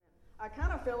I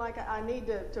kind of feel like I need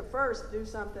to first do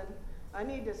something. I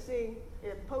need to see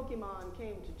if Pokemon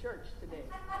came to church today.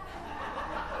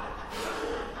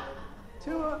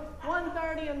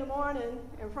 1:30 in the morning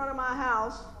in front of my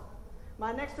house,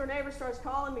 my next door neighbor starts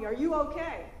calling me, "Are you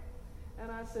okay?"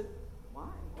 And I said, "Why?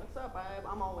 What's up?"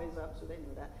 I'm always up, so they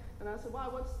knew that. And I said, "Why?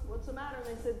 What's the matter?" And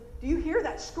they said, "Do you hear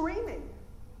that screaming?"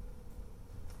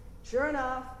 Sure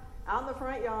enough, out in the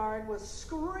front yard was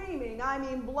screaming, I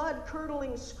mean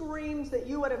blood-curdling screams that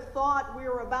you would have thought we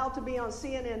were about to be on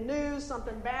CNN News,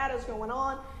 something bad is going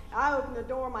on. I open the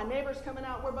door, my neighbor's coming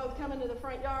out, we're both coming to the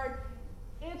front yard.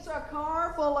 It's a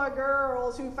car full of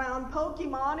girls who found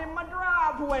Pokemon in my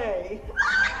driveway.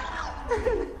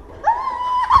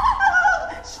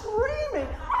 Screaming.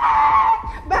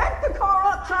 Back the car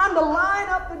up, trying to line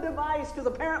up the device, because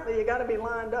apparently you got to be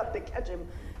lined up to catch him.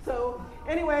 So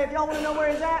anyway, if y'all want to know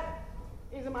where he's at,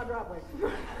 he's in my driveway.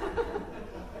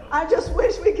 I just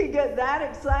wish we could get that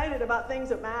excited about things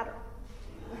that matter.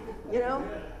 You know?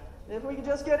 If we could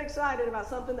just get excited about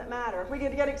something that matters. If we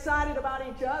could get excited about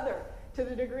each other to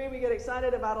the degree we get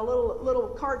excited about a little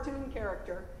cartoon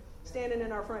character standing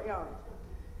in our front yard.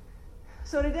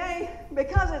 So today,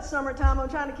 because it's summertime, I'm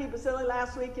trying to keep it silly.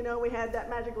 Last week, we had that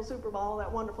magical Super Bowl,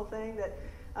 that wonderful thing that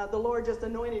the Lord just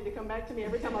anointed to come back to me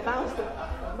every time I bounced it.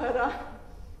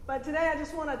 But today I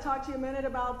just want to talk to you a minute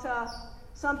about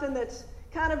something that's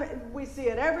kind of, we see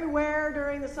it everywhere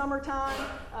during the summertime.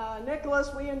 Nicholas,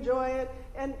 we enjoy it.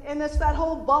 And it's that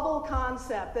whole bubble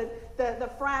concept, the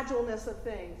fragileness of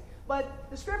things. But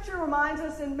the scripture reminds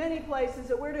us in many places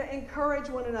that we're to encourage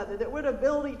one another, that we're to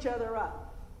build each other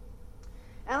up.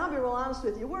 And I'll be real honest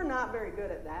with you, we're not very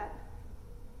good at that.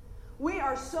 We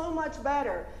are so much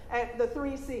better at the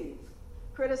 3 C's.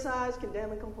 Criticize,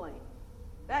 condemn, and complain.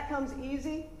 That comes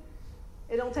easy.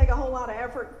 It don't take a whole lot of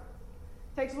effort.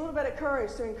 It takes a little bit of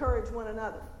courage to encourage one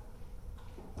another.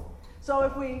 So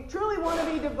if we truly want to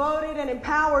be devoted and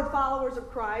empowered followers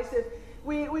of Christ, if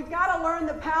we've got to learn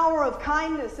the power of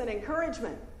kindness and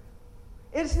encouragement.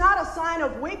 It's not a sign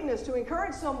of weakness to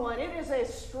encourage someone. It is a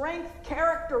strength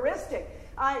characteristic.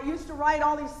 I used to write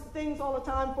all these things all the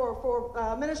time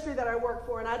for ministry that I worked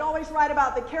for, and I'd always write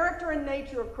about the character and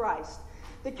nature of Christ.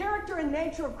 The character and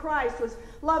nature of Christ was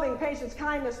loving, patience,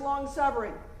 kindness,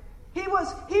 long-suffering. He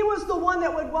was the one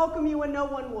that would welcome you when no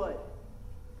one would.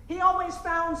 He always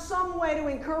found some way to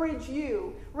encourage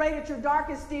you right at your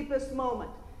darkest, deepest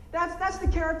moment. That's the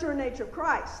character and nature of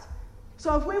Christ.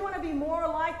 So if we want to be more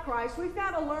like Christ, we've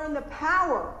got to learn the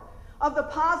power of the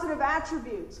positive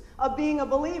attributes of being a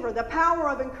believer, the power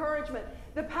of encouragement,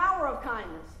 the power of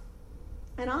kindness.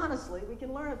 And honestly, we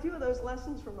can learn a few of those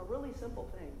lessons from a really simple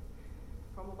thing,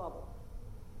 from a bubble.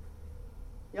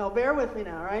 Y'all bear with me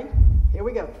now, right? Here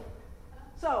we go.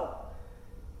 So,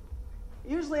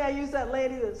 usually I use that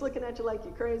lady that's looking at you like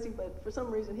you're crazy, but for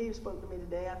some reason he spoke to me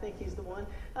today. I think he's the one.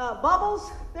 Bubbles,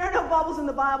 there are no bubbles in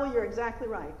the Bible. You're exactly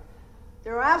right.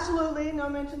 There are absolutely no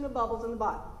mention of bubbles in the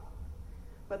Bible.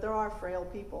 But there are frail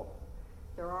people.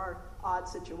 There are odd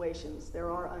situations. There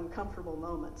are uncomfortable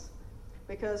moments.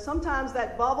 Because sometimes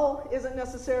that bubble isn't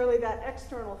necessarily that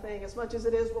external thing as much as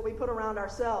it is what we put around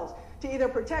ourselves to either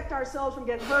protect ourselves from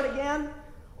getting hurt again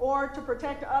or to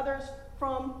protect others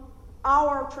from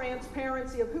our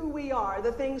transparency of who we are,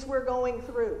 the things we're going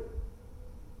through.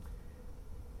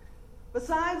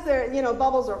 Besides,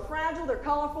 bubbles are fragile, they're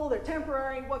colorful, they're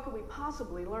temporary. What could we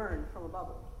possibly learn from a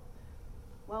bubble?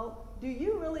 Well, do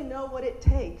you really know what it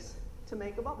takes to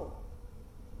make a bubble?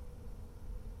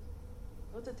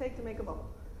 What's it take to make a bubble?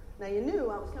 Now, you knew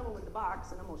I was coming with the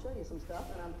box, and I'm going to show you some stuff,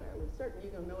 and I'm fairly certain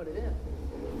you're going to know what it is.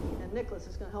 And Nicholas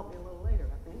is going to help me a little later,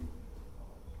 I think.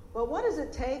 But what does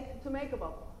it take to make a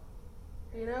bubble?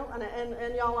 And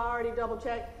y'all already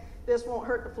double-checked. This won't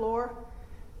hurt the floor,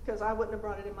 because I wouldn't have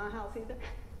brought it in my house either.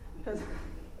 Because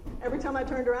every time I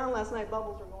turned around last night,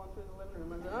 bubbles were going through the living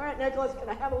room. I said, all right, Nicholas, can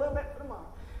I have a little bit for tomorrow?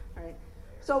 All right.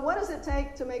 So what does it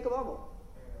take to make a bubble?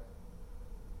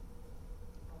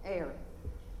 Air,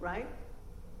 right?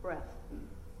 Breath.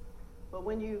 But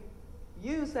when you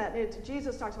use that,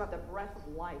 Jesus talks about the breath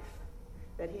of life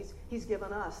that he's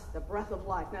given us, the breath of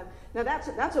life. Now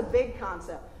that's a big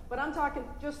concept. But I'm talking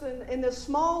just in this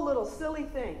small little silly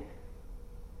thing,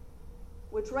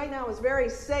 which right now is very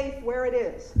safe where it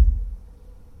is.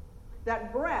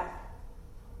 That breath,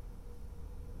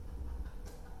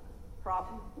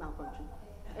 problem, malfunction.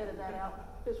 Edit that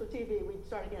out. Just for TV, we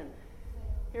start again.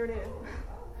 Here it is.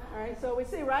 All right, so we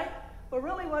see, right? But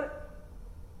really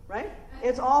right?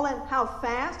 It's all in how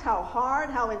fast, how hard,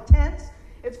 how intense.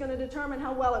 It's going to determine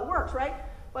how well it works, right?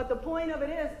 But the point of it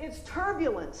is, it's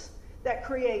turbulence that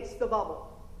creates the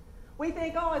bubble. We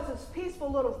think, oh, it's this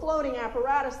peaceful little floating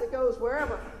apparatus that goes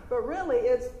wherever. But really,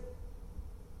 it's,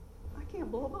 I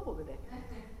can't blow a bubble today.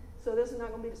 So this is not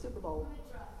going to be the Super Bowl.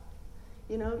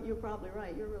 You know, you're probably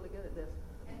right. You're really good at this.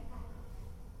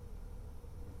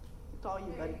 It's all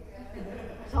you, buddy.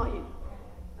 It's all you.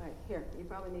 All right, here. You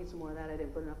probably need some more of that. I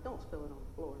didn't put enough. Don't spill it on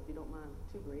the floor if you don't mind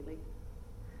too greatly.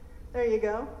 There you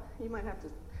go. You might have to.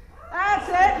 That's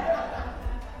it.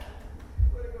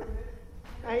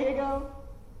 There you go.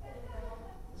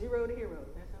 0 to hero.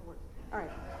 That's how it works. All right.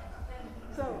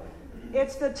 So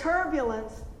it's the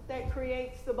turbulence that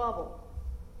creates the bubble.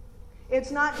 It's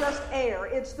not just air.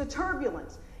 It's the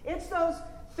turbulence. It's those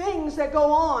things that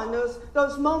go on,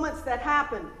 those moments that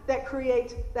happen that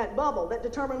create that bubble, that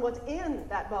determine what's in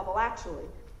that bubble actually.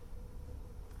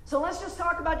 So let's just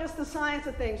talk about just the science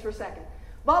of things for a second.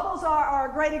 Bubbles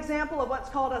are a great example of what's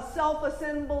called a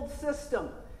self-assembled system.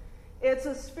 It's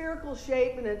a spherical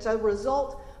shape, and it's a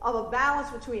result of a balance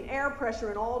between air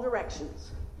pressure in all directions.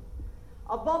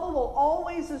 A bubble will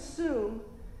always assume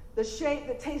the shape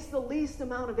that takes the least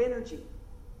amount of energy,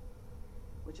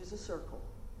 which is a circle.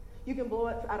 You can blow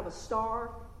it out of a star,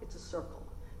 it's a circle.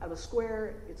 Out of a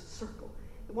square, it's a circle.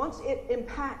 Once it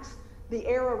impacts the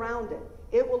air around it,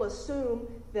 it will assume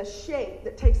the shape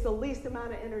that takes the least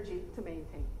amount of energy to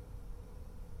maintain.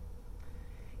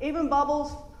 Even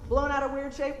bubbles blown out of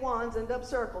weird-shaped wands end up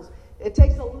circles. It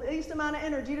takes the least amount of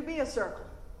energy to be a circle.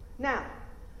 Now,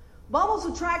 bubbles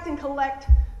attract and collect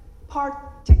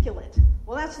particulate.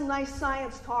 Well, that's nice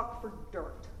science talk for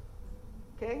dirt.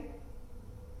 Okay?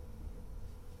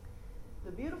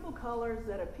 The beautiful colors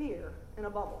that appear in a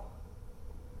bubble,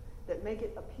 that make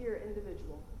it appear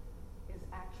individual, is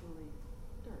actually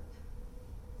dirt.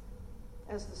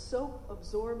 As the soap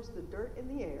absorbs the dirt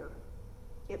in the air,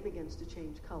 it begins to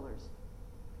change colors.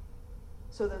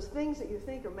 So those things that you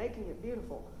think are making it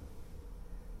beautiful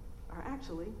are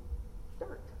actually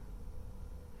dirt.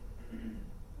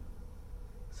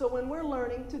 So when we're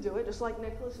learning to do it, just like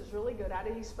Nicholas is really good at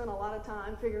it, he spent a lot of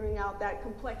time figuring out that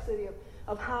complexity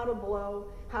of how to blow,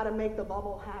 how to make the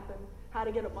bubble happen, how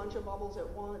to get a bunch of bubbles at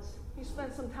once. He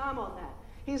spent some time on that.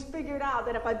 He's figured out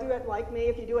that if I do it like me,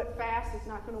 if you do it fast, it's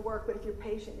not going to work, but if you're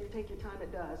patient, you take your time,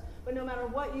 it does. But no matter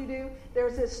what you do,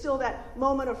 there's still that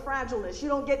moment of fragileness. You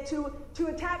don't get too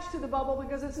attached to the bubble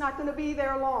because it's not going to be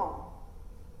there long.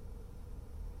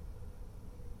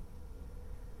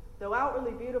 Though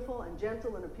outwardly beautiful and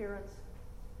gentle in appearance,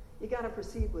 you got to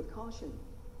proceed with caution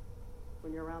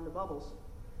when you're around the bubbles.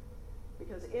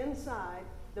 Because inside,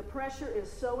 the pressure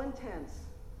is so intense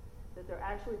that they're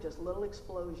actually just little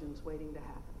explosions waiting to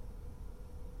happen.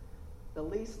 The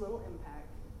least little impact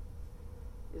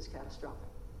is catastrophic.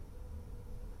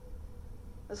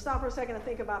 Let's stop for a second and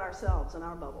think about ourselves and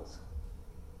our bubbles.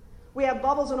 We have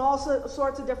bubbles in all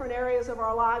sorts of different areas of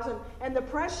our lives, and the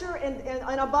pressure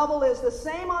in a bubble is the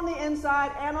same on the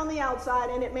inside and on the outside,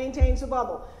 and it maintains a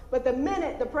bubble. But the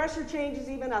minute the pressure changes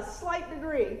even a slight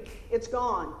degree, it's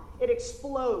gone. It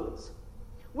explodes.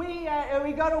 We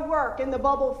go to work and the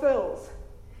bubble fills.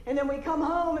 And then we come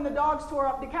home and the dogs tore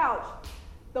up the couch.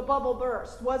 The bubble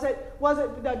burst. Was it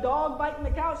the dog biting the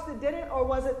couch that did it, or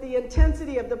was it the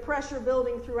intensity of the pressure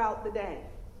building throughout the day?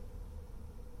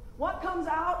 What comes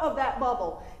out of that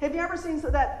bubble? Have you ever seen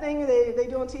that thing they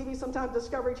do on TV, sometimes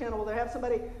Discovery Channel, where they have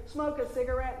somebody smoke a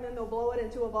cigarette and then they'll blow it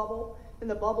into a bubble, and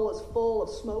the bubble is full of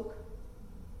smoke?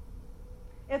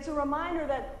 It's a reminder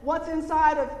that what's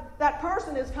inside of that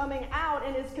person is coming out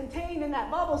and is contained in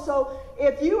that bubble. So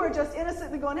if you are just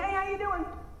innocently going, hey, how you doing?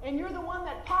 And you're the one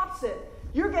that pops it,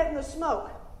 you're getting the smoke.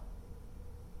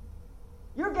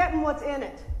 You're getting what's in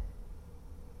it.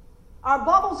 Our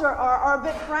bubbles are a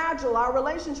bit fragile. Our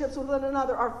relationships with one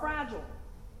another are fragile.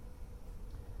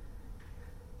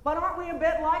 But aren't we a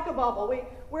bit like a bubble?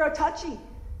 We're a touchy.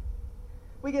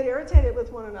 We get irritated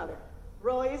with one another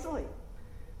real easily.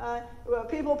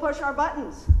 People push our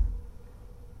buttons.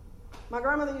 My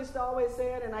grandmother used to always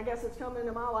say it, and I guess it's come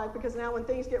into my life because now when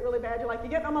things get really bad, you're like, you're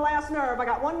getting on my last nerve. I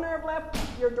got one nerve left.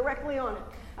 You're directly on it.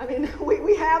 I mean,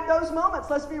 we have those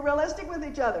moments. Let's be realistic with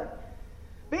each other.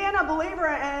 Being a believer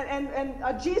and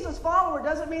a Jesus follower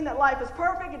doesn't mean that life is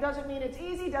perfect. It doesn't mean it's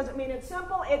easy. It doesn't mean it's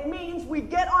simple. It means we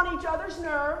get on each other's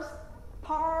nerves,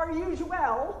 par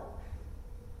usual,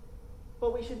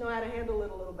 but we should know how to handle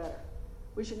it a little better.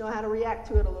 We should know how to react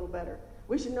to it a little better.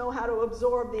 We should know how to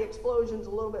absorb the explosions a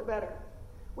little bit better.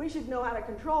 We should know how to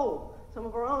control some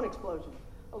of our own explosions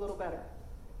a little better.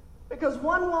 Because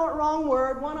one wrong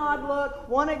word, one odd look,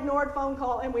 one ignored phone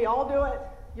call, and we all do it.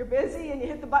 You're busy and you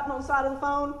hit the button on the side of the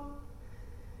phone,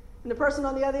 and the person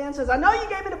on the other end says, I know you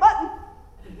gave me the button.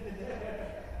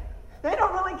 They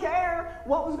don't really care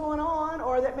what was going on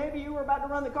or that maybe you were about to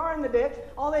run the car in the ditch.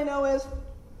 All they know is,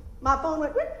 my phone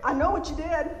went, I know what you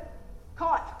did.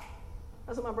 Caught.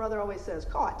 That's what my brother always says,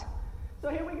 caught. So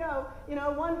here we go. You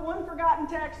know, one forgotten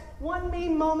text, one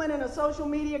mean moment in a social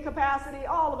media capacity,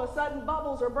 all of a sudden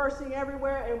bubbles are bursting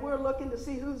everywhere and we're looking to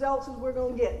see who else we're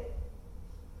going to get.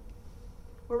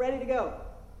 We're ready to go.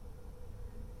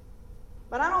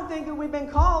 But I don't think that we've been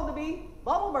called to be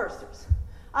bubble bursters.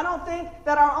 I don't think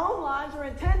that our own lives are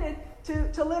intended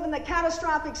to live in the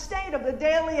catastrophic state of the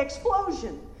daily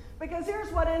explosion. Because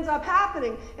here's what ends up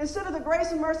happening. Instead of the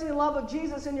grace and mercy and love of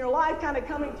Jesus in your life kind of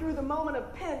coming through the moment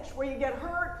of pinch where you get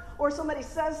hurt or somebody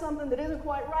says something that isn't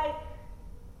quite right,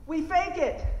 we fake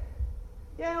it.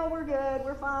 Yeah, we're good,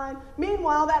 we're fine.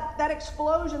 Meanwhile, that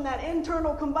explosion, that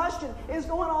internal combustion is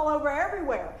going all over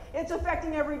everywhere. It's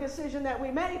affecting every decision that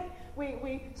we make.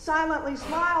 We silently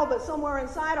smile, but somewhere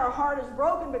inside our heart is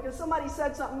broken because somebody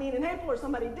said something mean and hateful, or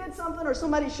somebody did something, or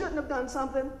somebody shouldn't have done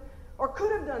something, or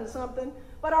could have done something.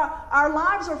 But our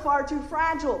lives are far too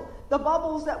fragile. The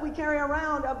bubbles that we carry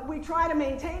around, we try to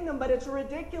maintain them, but it's a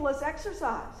ridiculous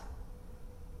exercise.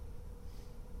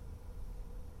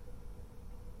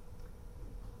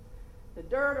 The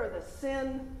dirt or the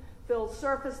sin-filled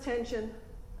surface tension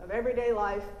of everyday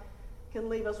life can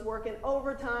leave us working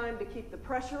overtime to keep the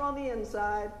pressure on the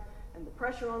inside and the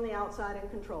pressure on the outside in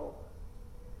control.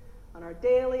 On our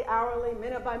daily, hourly,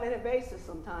 minute-by-minute basis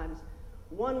sometimes,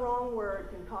 one wrong word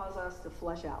can cause us to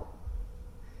flesh out.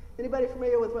 Anybody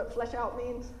familiar with what flesh out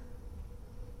means?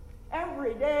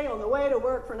 Every day on the way to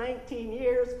work for 19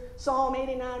 years, Psalm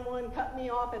 89:1 cut me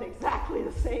off at exactly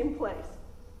the same place.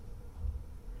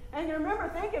 And you remember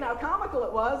thinking how comical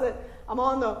it was that I'm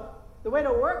on the way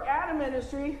to work at a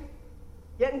ministry,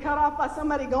 getting cut off by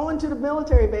somebody going to the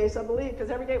military base, I believe, because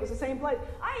every day it was the same place.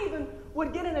 I even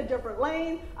would get in a different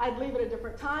lane. I'd leave at a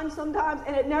different time sometimes,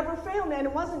 and it never failed me. And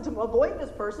it wasn't to avoid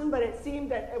this person, but it seemed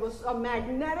that it was a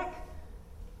magnetic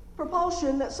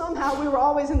propulsion that somehow we were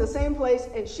always in the same place,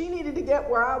 and she needed to get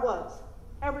where I was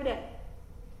every day.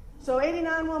 So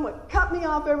 89:1 would cut me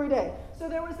off every day. So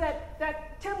there was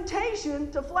that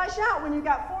temptation to flesh out when you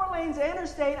got 4 lanes of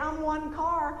interstate. I'm one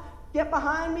car. Get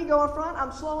behind me, go in front.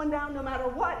 I'm slowing down no matter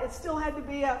what. It still had to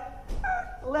be a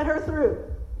let her through.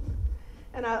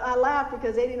 And I laughed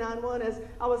because 89:1 is,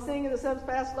 I was singing the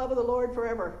steadfast love of the Lord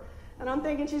forever. And I'm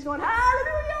thinking she's going,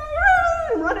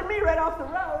 hallelujah, and running me right off the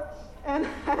road. And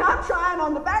I'm trying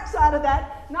on the backside of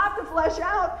that not to flesh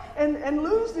out and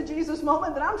lose the Jesus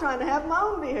moment that I'm trying to have in my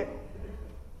own vehicle.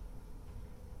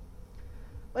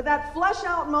 But that flesh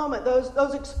out moment,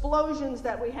 those explosions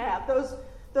that we have,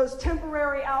 those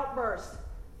temporary outbursts,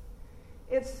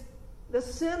 it's the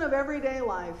sin of everyday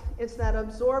life. It's that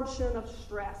absorption of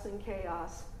stress and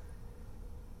chaos.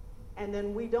 And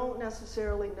then we don't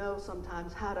necessarily know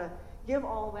sometimes how to give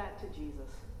all that to Jesus,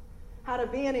 how to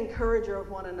be an encourager of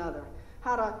one another,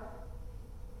 how to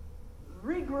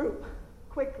regroup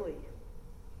quickly.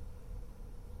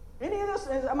 Any of this,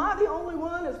 am I the only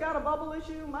one that's got a bubble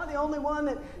issue? Am I the only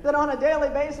one that on a daily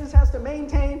basis has to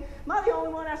maintain? Am I the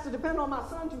only one that has to depend on my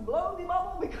son to blow the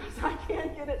bubble because I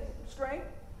can't get it straight?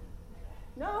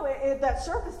 No, that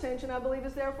surface tension, I believe,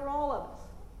 is there for all of us.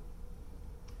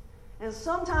 And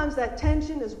sometimes that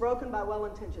tension is broken by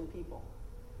well-intentioned people.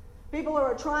 People who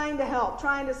are trying to help,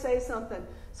 trying to say something.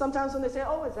 Sometimes when they say,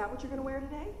 oh, is that what you're going to wear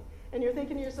today? And you're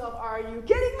thinking to yourself, are you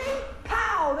kidding me?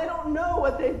 Pow! They don't know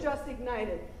what they've just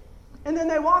ignited. And then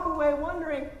they walk away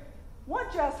wondering,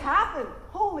 what just happened?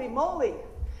 Holy moly.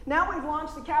 Now we've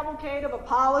launched the cavalcade of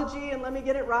apology and let me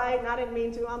get it right, and I didn't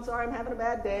mean to. I'm sorry, I'm having a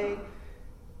bad day.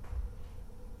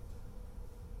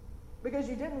 Because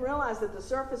you didn't realize that the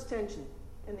surface tension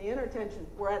and the inner tension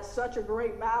were at such a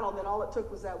great battle that all it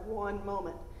took was that one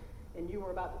moment, and you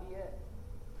were about to be it.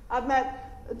 I've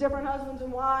met different husbands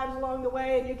and wives along the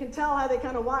way, and you can tell how they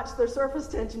kind of watch their surface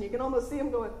tension. You can almost see them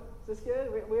going, is this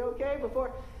good? We okay?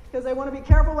 Because they want to be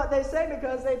careful what they say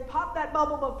because they've popped that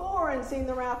bubble before and seen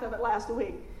the wrath of it last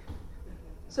week.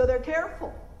 So they're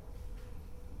careful.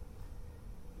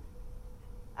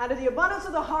 Out of the abundance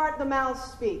of the heart, the mouth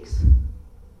speaks.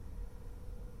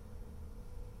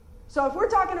 So if we're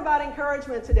talking about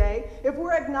encouragement today, if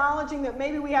we're acknowledging that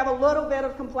maybe we have a little bit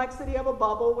of complexity of a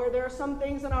bubble, where there are some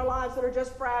things in our lives that are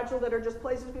just fragile, that are just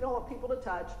places we don't want people to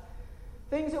touch,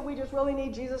 things that we just really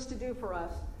need Jesus to do for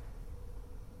us,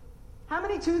 how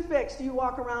many toothpicks do you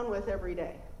walk around with every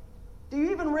day? Do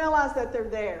you even realize that they're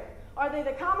there? Are they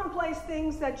the commonplace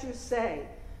things that you say?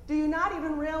 Do you not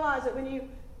even realize that when you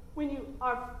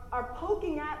are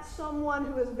poking at someone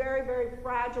who is very, very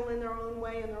fragile in their own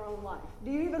way, in their own life?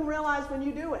 Do you even realize when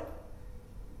you do it?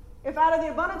 If out of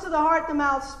the abundance of the heart the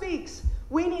mouth speaks,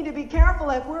 we need to be careful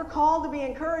if we're called to be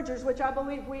encouragers, which I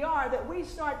believe we are, that we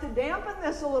start to dampen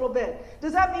this a little bit.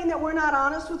 Does that mean that we're not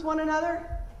honest with one another?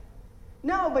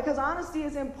 No, because honesty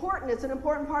is important. It's an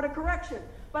important part of correction.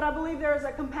 But I believe there is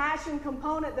a compassion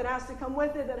component that has to come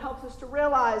with it that helps us to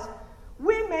realize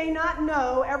we may not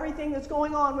know everything that's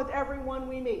going on with everyone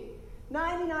we meet.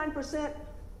 99%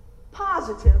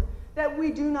 positive that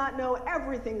we do not know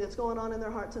everything that's going on in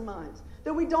their hearts and minds.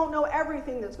 That we don't know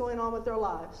everything that's going on with their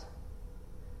lives.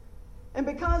 And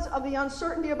because of the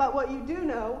uncertainty about what you do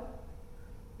know,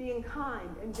 being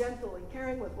kind and gentle and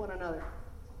caring with one another,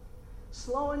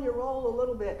 slowing your roll a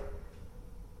little bit,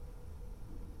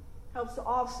 helps to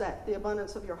offset the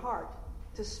abundance of your heart,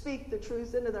 to speak the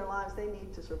truth into their lives they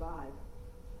need to survive.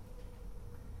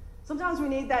 Sometimes we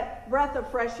need that breath of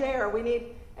fresh air. We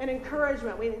need an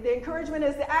encouragement. The encouragement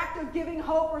is the act of giving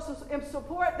hope or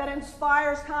support that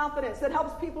inspires confidence, that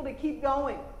helps people to keep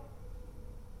going.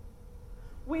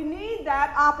 We need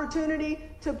that opportunity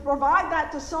to provide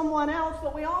that to someone else,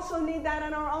 but we also need that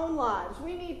in our own lives.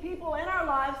 We need people in our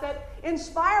lives that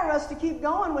inspire us to keep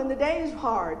going when the day is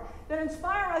hard, that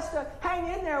inspire us to hang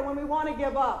in there when we want to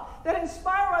give up, that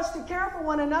inspire us to care for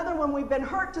one another when we've been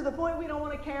hurt to the point we don't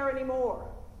want to care anymore.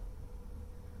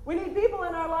 We need people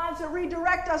in our lives that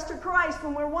redirect us to Christ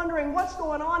when we're wondering what's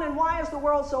going on and why is the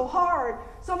world so hard.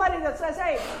 Somebody that says,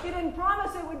 hey, he didn't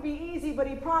promise it would be easy, but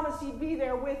he promised he'd be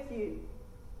there with you.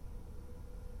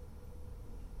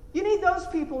 You need those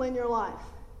people in your life.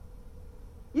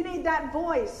 You need that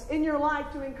voice in your life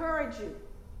to encourage you.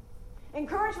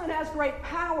 Encouragement has great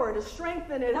power to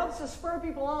strengthen. It helps to spur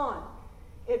people on.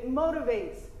 It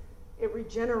motivates. It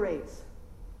regenerates.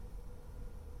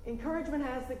 Encouragement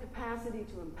has the capacity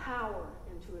to empower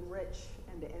and to enrich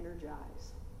and to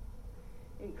energize.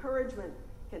 Encouragement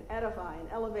can edify and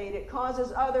elevate. It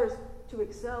causes others to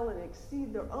excel and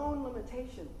exceed their own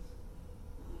limitations.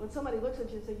 When somebody looks at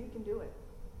you and says, you can do it.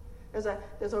 There's a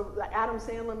Adam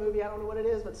Sandler movie, I don't know what it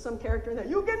is, but some character in there,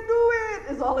 you can do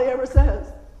it, is all he ever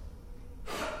says.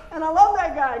 And I love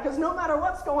that guy, because no matter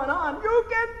what's going on, you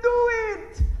can do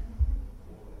it.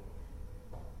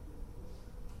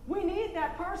 We need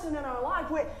that person in our life.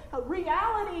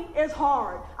 Reality is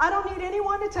hard. I don't need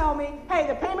anyone to tell me, hey,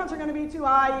 the payments are going to be too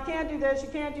high, you can't do this, you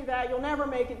can't do that, you'll never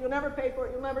make it, you'll never pay for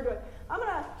it, you'll never do it. I'm going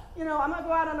to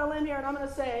go out on a limb here and I'm going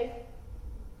to say,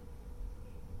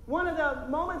 one of the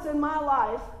moments in my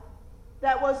life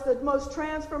that was the most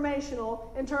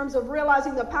transformational in terms of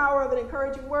realizing the power of an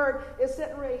encouraging word is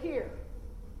sitting right here.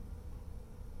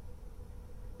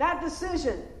 That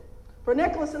decision for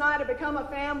Nicholas and I to become a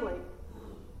family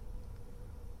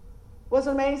was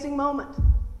an amazing moment.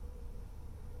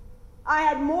 I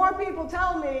had more people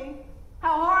tell me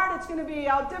how hard it's going to be,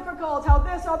 how difficult, how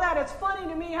this, how that. It's funny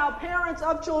to me how parents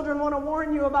of children want to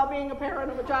warn you about being a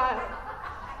parent of a child.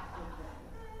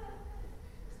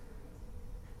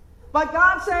 But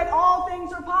God said all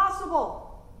things are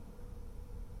possible.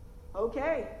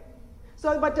 Okay.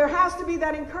 But there has to be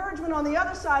that encouragement on the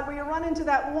other side where you run into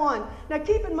that one. Now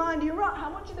keep in mind, I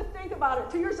want you to think about it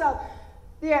to yourself.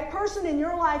 The person in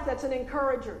your life that's an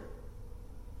encourager.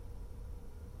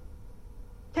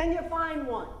 Can you find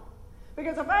one?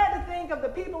 Because if I had to think of the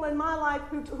people in my life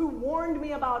who warned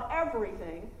me about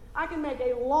everything, I can make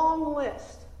a long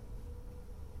list.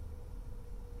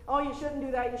 Oh, you shouldn't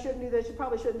do that, you shouldn't do this, you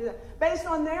probably shouldn't do that. Based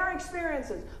on their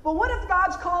experiences. But what if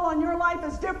God's call on your life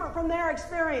is different from their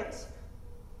experience?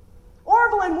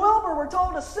 Orville and Wilbur were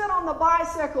told to sit on the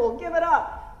bicycle, give it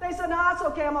up. They said, no, it's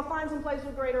okay, I'm going to find some place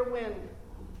with greater wind.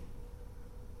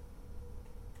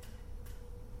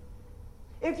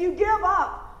 If you give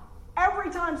up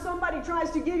every time somebody tries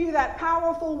to give you that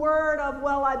powerful word of,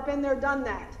 well, I've been there, done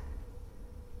that.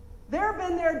 Their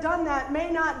been there, done that may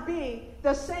not be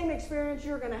the same experience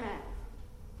you're going to have.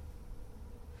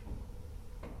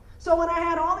 So when I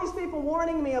had all these people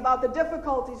warning me about the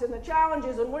difficulties and the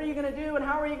challenges and what are you going to do and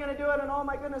how are you going to do it and oh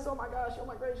my goodness, oh my gosh, oh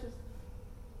my gracious.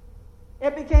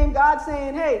 It became God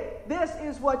saying, hey, this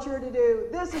is what you're to do.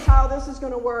 This is how this is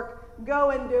going to work. Go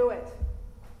and do it.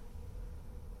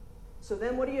 So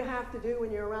then what do you have to do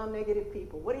when you're around negative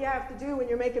people? What do you have to do when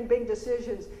you're making big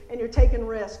decisions and you're taking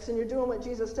risks and you're doing what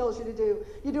Jesus tells you to do?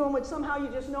 You're doing what somehow you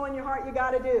just know in your heart you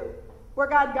got to do. Where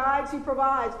God guides, He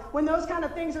provides. When those kind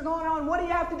of things are going on, what do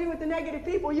you have to do with the negative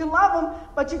people? You love them,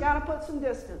 but you got to put some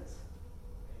distance.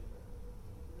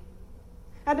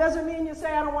 That doesn't mean you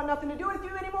say, I don't want nothing to do with you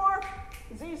anymore.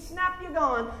 See, snap, you're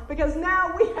gone. Because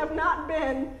now we have not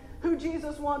been who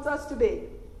Jesus wants us to be.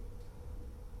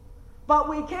 But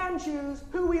we can choose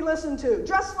who we listen to.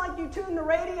 Just like you tune the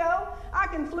radio, I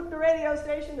can flip the radio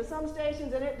station to some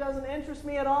stations and it doesn't interest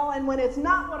me at all. And when it's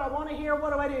not what I want to hear,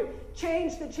 what do?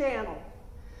 Change the channel.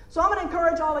 So I'm going to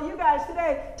encourage all of you guys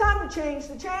today, time to change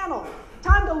the channel.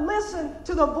 Time to listen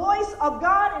to the voice of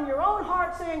God in your own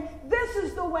heart saying, this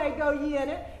is the way, go ye in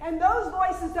it. And those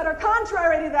voices that are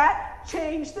contrary to that,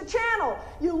 change the channel.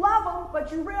 You love them,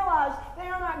 but you realize they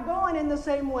are not going in the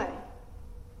same way.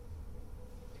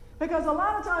 Because a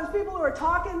lot of times people who are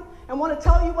talking and want to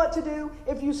tell you what to do,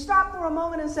 if you stop for a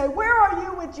moment and say, where are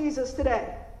you with Jesus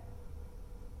today?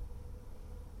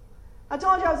 I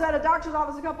told you I was at a doctor's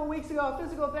office a couple of weeks ago, a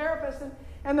physical therapist,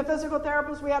 and the physical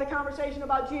therapist, we had a conversation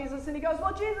about Jesus, and he goes,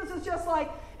 well, Jesus is just like,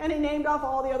 and he named off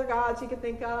all the other gods he could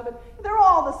think of, and they're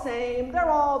all the same, they're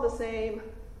all the same.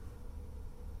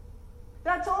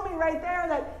 That told me right there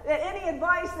that any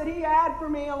advice that he had for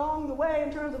me along the way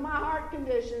in terms of my heart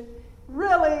condition,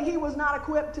 really, he was not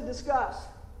equipped to discuss.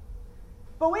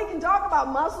 But we can talk about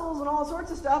muscles and all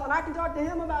sorts of stuff, and I can talk to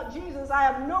him about Jesus. I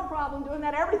have no problem doing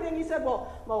that. Everything he said,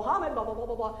 well, Muhammad, blah, blah, blah,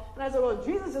 blah, blah. And I said, well,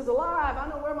 Jesus is alive. I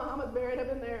know where Muhammad's buried. I've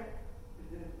been there.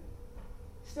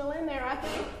 Still in there, I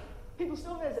think. People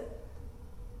still visit.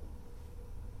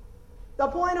 The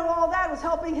point of all that was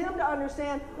helping him to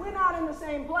understand we're not in the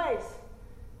same place.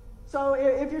 So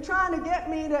if you're trying to get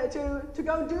me to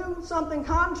go do something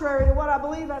contrary to what I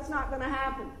believe, that's not going to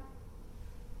happen.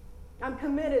 I'm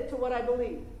committed to what I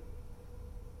believe.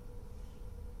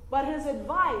 But his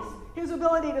advice, his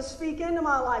ability to speak into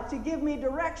my life, to give me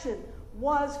direction,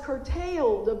 was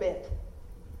curtailed a bit.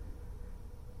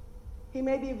 He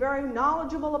may be very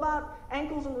knowledgeable about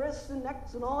ankles and wrists and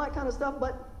necks and all that kind of stuff,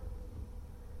 but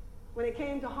when it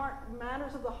came to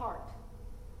matters of the heart,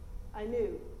 I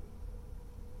knew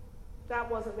that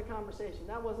wasn't the conversation.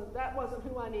 That wasn't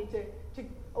who I need to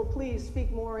oh, please speak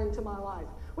more into my life.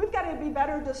 We've got to be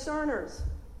better discerners.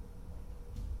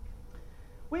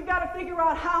 We've got to figure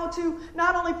out how to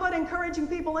not only put encouraging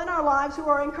people in our lives who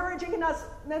are encouraging us.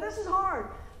 Now, this is hard.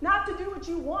 Not to do what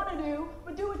you want to do,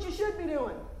 but do what you should be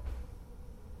doing.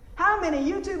 How many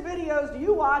YouTube videos do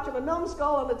you watch of a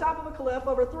numbskull on the top of a cliff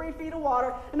over 3 feet of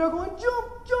water, and they're going,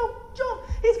 jump, jump, jump.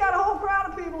 He's got a whole crowd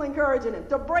of people encouraging him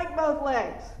to break both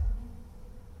legs.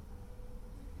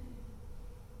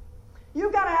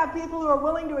 You've got to have people who are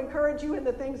willing to encourage you in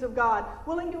the things of God,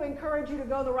 willing to encourage you to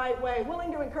go the right way,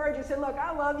 willing to encourage you, say, look,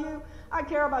 I love you, I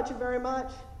care about you very much.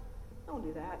 Don't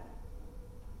do that.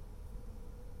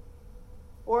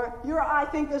 Or, I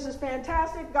think this is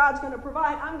fantastic, God's going to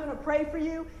provide, I'm going to pray for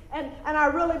you, and I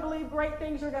really believe great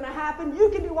things are going to happen. You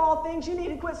can do all things, you need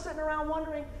to quit sitting around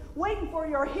wondering, waiting for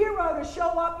your hero to show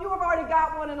up. You have already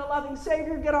got one in a loving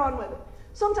Savior, get on with it.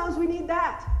 Sometimes we need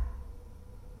that.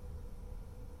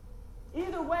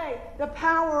 Either way, the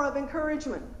power of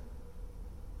encouragement.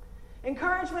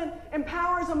 Encouragement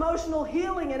empowers emotional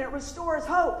healing and it restores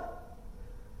hope.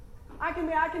 I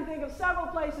can think of several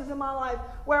places in my life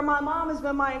where my mom has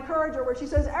been my encourager, where she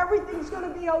says, everything's going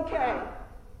to be okay.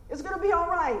 It's going to be all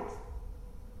right.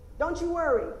 Don't you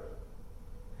worry.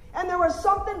 And there was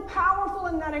something powerful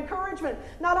in that encouragement.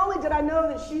 Not only did I know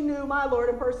that she knew my Lord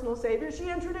and personal Savior, she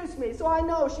introduced me, so I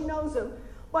know she knows him.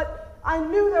 But I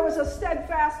knew there was a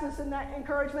steadfastness in that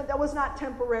encouragement that was not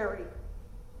temporary.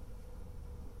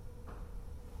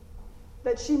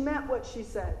 That she meant what she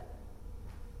said.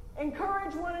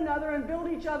 Encourage one another and build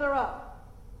each other up.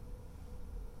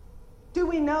 Do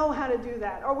we know how to do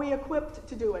that? Are we equipped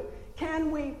to do it? Can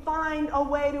we find a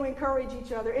way to encourage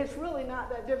each other? It's really not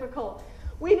that difficult.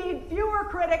 We need fewer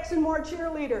critics and more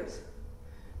cheerleaders.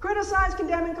 Criticize,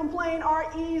 condemn, and complain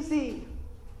are easy.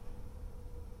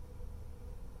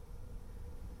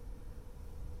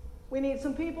 We need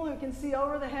some people who can see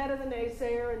over the head of the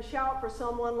naysayer and shout for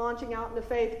someone launching out into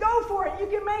faith. Go for it. You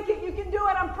can make it. You can do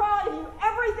it. I'm proud of you.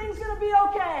 Everything's going to be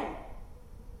okay.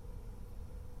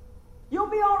 You'll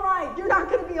be all right. You're not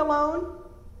going to be alone.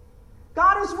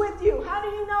 God is with you. How do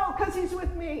you know? Because he's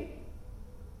with me.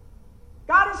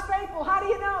 God is faithful. How do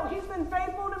you know? He's been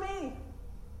faithful to me.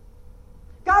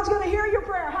 God's going to hear your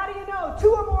prayer. How do you know? 2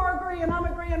 or more agree, and I'm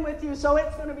agreeing with you, so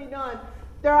it's going to be done.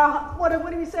 There are, what did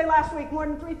we say last week? More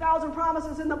than 3,000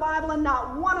 promises in the Bible, and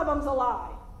not one of them's a lie.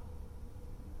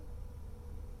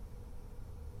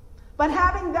 But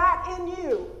having that in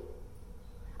you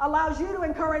allows you to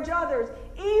encourage others,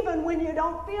 even when you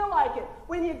don't feel like it,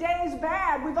 when your day is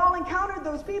bad. We've all encountered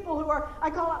those people who are,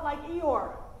 I call it like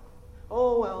Eeyore.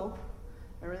 Oh, well,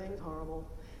 everything's horrible.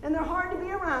 And they're hard to be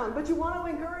around, but you want to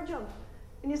encourage them.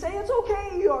 And you say, it's okay,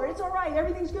 Eeyore, it's all right,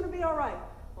 everything's going to be all right.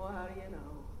 Well, how do you know?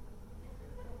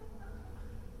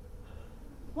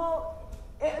 Well,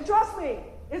 trust me,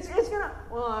 It's going to,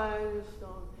 well, I just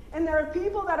don't. And there are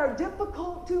people that are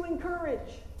difficult to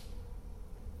encourage.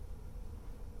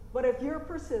 But if you're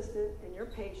persistent and you're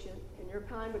patient and you're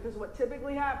kind, because what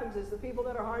typically happens is the people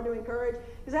that are hard to encourage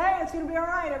is, hey, it's going to be all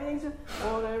right.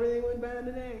 Everything went bad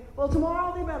today. Well,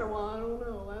 tomorrow will be better. Well, I don't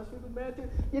know. Last week was bad too.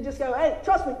 You just go, hey,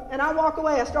 trust me. And I walk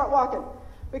away. I start walking.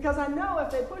 Because I know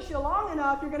if they push you long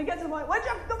enough, you're going to get to the point,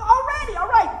 already? All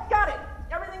right, got it.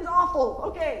 Everything's awful.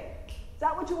 Okay. Is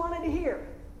that what you wanted to hear?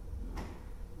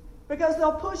 Because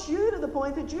they'll push you to the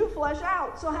point that you flesh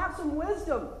out. So have some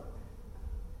wisdom.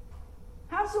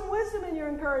 Have some wisdom in your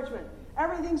encouragement.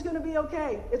 Everything's going to be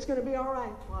okay. It's going to be all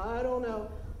right. Well, I don't know.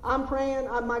 I'm praying.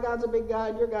 My God's a big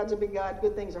God. Your God's a big God.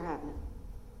 Good things are happening.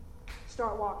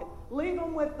 Start walking. Leave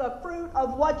them with the fruit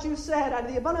of what you said. Out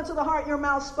of the abundance of the heart, your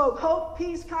mouth spoke. Hope,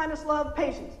 peace, kindness, love,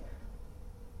 patience.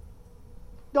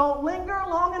 Don't linger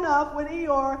long enough with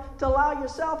Eeyore to allow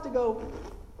yourself to go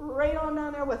right on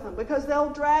down there with them, because they'll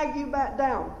drag you back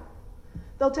down.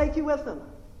 They'll take you with them.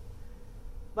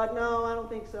 But no, I don't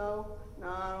think so. No,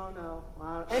 I don't know.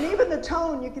 And even the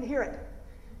tone, you can hear it.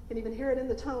 You can even hear it in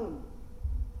the tone.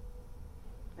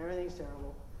 Everything's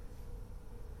terrible.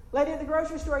 Lady at the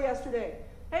grocery store yesterday.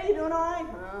 Hey, you doing all right?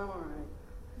 I'm all right.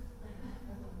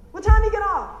 What time do you get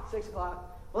off? 6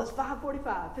 o'clock. Well, it's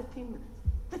 5:45. 15 minutes.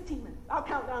 15 minutes. I'll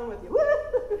count down with you.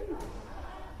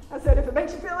 I said, if it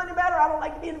makes you feel any better, I don't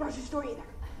like to be in the grocery store either.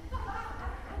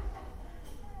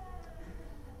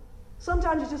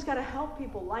 Sometimes you just got to help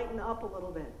people lighten up a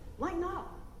little bit. Lighten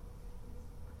up.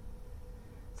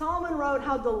 Solomon wrote,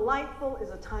 how delightful is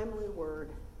a timely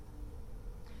word.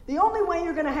 The only way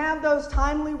you're going to have those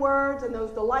timely words and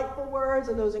those delightful words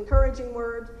and those encouraging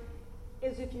words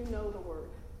is if you know the word.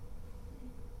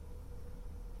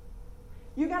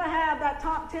 You got to have that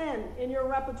top 10 in your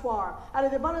repertoire. Out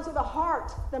of the abundance of the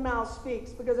heart, the mouth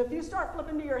speaks. Because if you start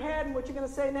flipping to your head and what you're going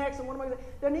to say next and what am I going to say,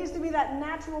 there needs to be that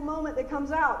natural moment that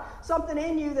comes out. Something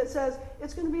in you that says,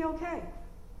 it's going to be okay.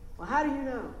 Well, how do you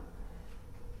know?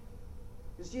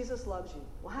 Because Jesus loves you.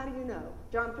 Well, how do you know?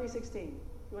 John 3:16.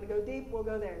 You want to go deep? We'll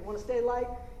go there. You want to stay light?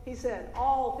 He said,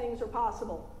 all things are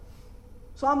possible.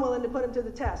 So I'm willing to put him to the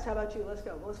test. How about you? Let's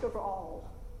go. Let's go for all.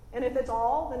 And if it's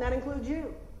all, then that includes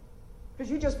you.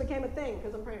 Because you just became a thing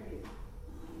because I'm praying for you.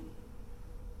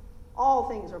 All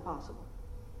things are possible.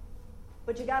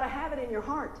 But you got to have it in your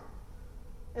heart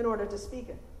in order to speak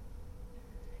it.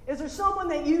 Is there someone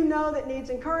that you know that needs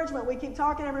encouragement? We keep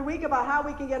talking every week about how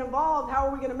we can get involved. How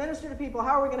are we going to minister to people?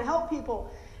 How are we going to help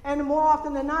people? And more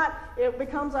often than not, it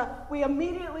becomes we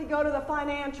immediately go to the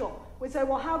financial. We say,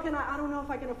 well, how can I don't know if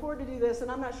I can afford to do this,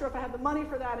 and I'm not sure if I have the money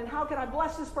for that, and how can I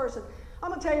bless this person? I'm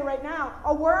going to tell you right now,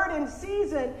 a word in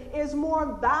season is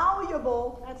more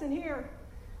valuable, that's in here,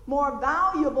 more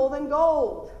valuable than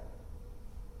gold.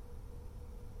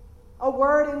 A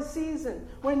word in season.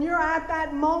 When you're at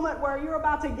that moment where you're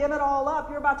about to give it all up,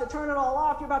 you're about to turn it all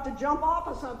off, you're about to jump off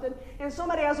of something, and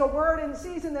somebody has a word in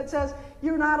season that says,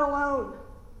 you're not alone.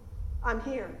 I'm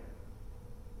here.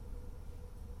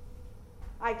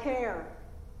 I care.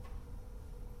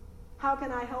 How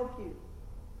can I help you?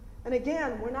 And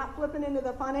again, we're not flipping into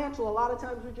the financial. A lot of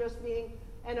times we're just being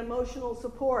an emotional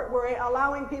support. We're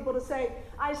allowing people to say,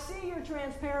 I see your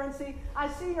transparency.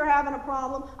 I see you're having a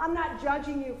problem. I'm not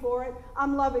judging you for it.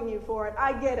 I'm loving you for it.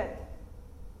 I get it.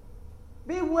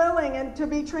 Be willing and to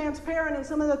be transparent in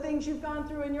some of the things you've gone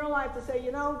through in your life to say,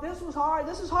 this was hard.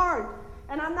 This is hard.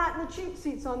 And I'm not in the cheap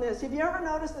seats on this. Have you ever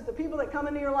noticed that the people that come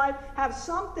into your life have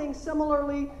something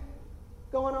similarly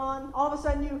going on? All of a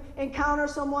sudden you encounter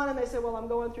someone and they say, well, I'm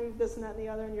going through this and that and the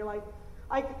other. And you're like,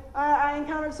 I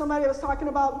encountered somebody that was talking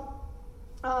about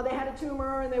they had a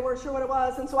tumor and they weren't sure what it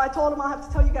was. And so I told them I'll have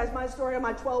to tell you guys my story on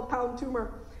my 12-pound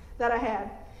tumor that I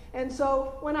had. And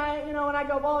so when I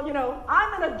go, well,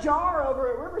 I'm in a jar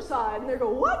over at Riverside. And they go,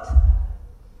 what?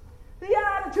 Yeah,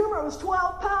 I had a tumor. It was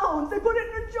 12 pounds. They put it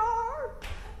in a jar.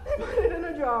 They put it in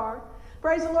a jar.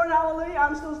 Praise the Lord, hallelujah.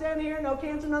 I'm still standing here, no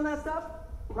cancer, none of that stuff.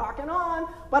 Rocking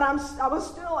on. But I was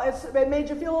still, it made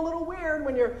you feel a little weird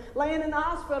when you're laying in the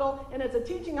hospital and it's a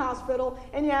teaching hospital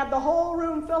and you have the whole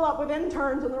room fill up with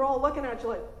interns and they're all looking at you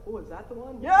like, oh, is that the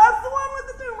one? Yeah, that's the one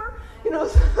with the tumor.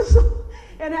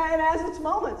 And it has its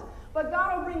moments. But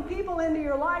God will bring people into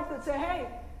your life that say, hey,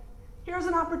 here's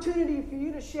an opportunity for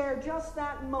you to share just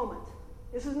that moment.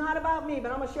 This is not about me,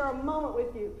 but I'm going to share a moment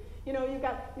with you. You've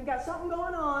got something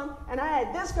going on, and I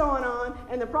had this going on,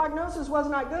 and the prognosis was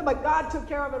not good, but God took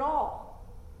care of it all.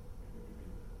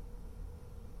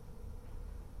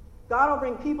 God will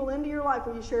bring people into your life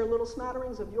where you share little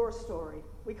smatterings of your story.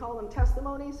 We call them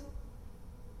testimonies.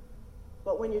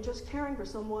 But when you're just caring for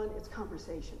someone, it's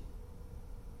conversation.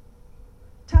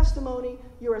 Testimony,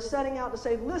 you are setting out to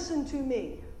say, listen to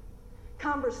me.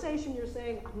 Conversation, you're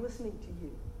saying, I'm listening to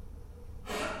you.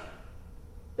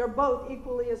 They're both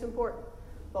equally as important,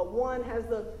 but one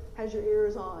has your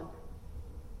ears on.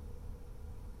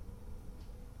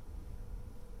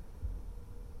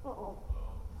 Uh-oh.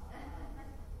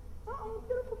 Uh-oh,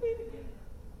 beautiful baby.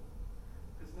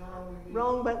 It's not only me.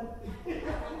 Wrong button.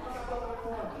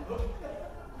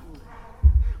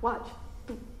 Watch.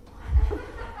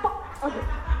 Okay.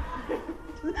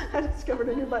 I discovered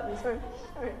a new button, sorry.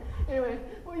 All right. Anyway,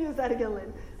 we'll use that again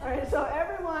later. All right, so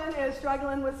everyone is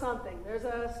struggling with something. There's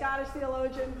a Scottish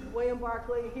theologian, William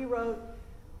Barclay. He wrote,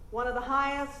 one of the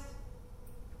highest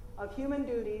of human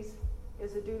duties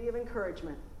is the duty of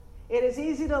encouragement. It is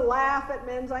easy to laugh at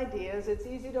men's ideas. It's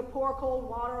easy to pour cold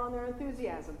water on their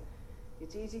enthusiasm.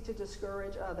 It's easy to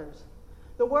discourage others.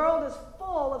 The world is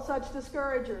full of such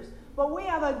discouragers, but we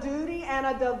have a duty and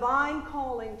a divine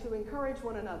calling to encourage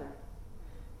one another.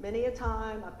 Many a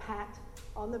time, a pat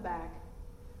on the back,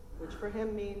 which for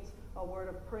him means a word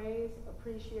of praise,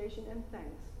 appreciation, and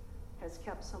thanks, has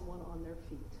kept someone on their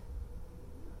feet.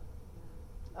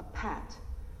 A pat,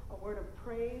 a word of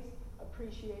praise,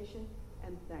 appreciation,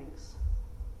 and thanks.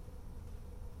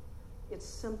 It's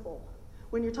simple.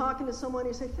 When you're talking to someone,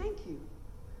 you say, thank you.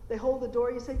 They hold the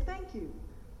door, you say, thank you.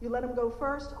 You let them go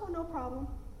first, oh, no problem.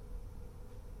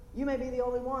 You may be the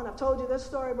only one. I've told you this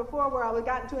story before where I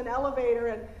got into an elevator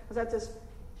and I was at this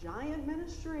giant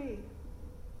ministry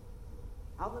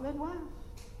out in the Midwest,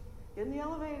 in the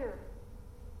elevator.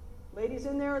 Ladies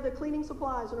in there with the cleaning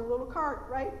supplies in her little cart,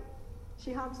 right?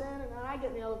 She hops in and I get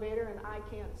in the elevator and I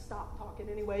can't stop talking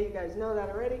anyway. You guys know that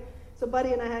already. So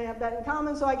Buddy and I have that in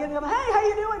common. So I get in the elevator, hey, how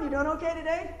you doing? You doing okay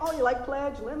today? Oh, you like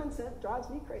Pledge? Lemon scent drives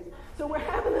me crazy. So we're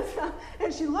having this time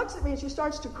and she looks at me and she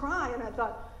starts to cry and I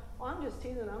thought, well, I'm just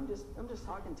teasing. I'm just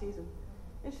talking teasing.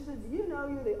 And she said, do you know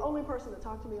you're the only person that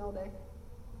talked to me all day?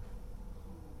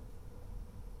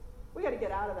 We got to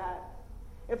get out of that.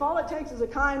 If all it takes is a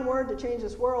kind word to change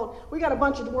this world, we got a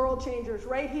bunch of world changers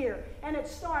right here. And it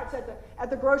starts at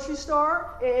the grocery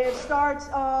store. It starts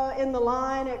in the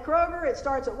line at Kroger. It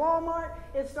starts at Walmart.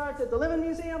 It starts at the Living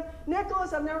Museum.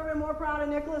 Nicholas, I've never been more proud of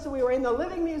Nicholas. We were in the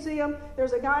Living Museum.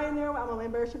 There's a guy in there. I'm going to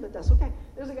embarrass you, but that's okay.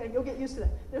 There's a guy. You'll get used to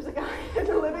that. There's a guy in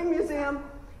the Living Museum,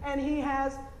 and he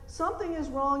has something is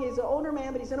wrong. He's an older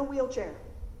man, but he's in a wheelchair.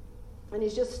 And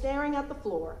he's just staring at the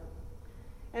floor.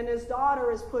 And his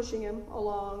daughter is pushing him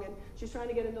along, and she's trying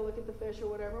to get him to look at the fish or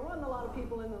whatever. There wasn't a lot of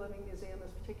people in the Living Museum this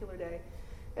particular day.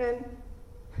 And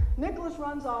Nicholas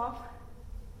runs off,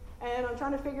 and I'm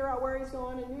trying to figure out where he's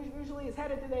going, and usually he's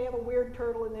headed to, they have a weird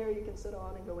turtle in there you can sit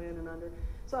on and go in and under.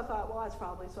 So I thought, well, that's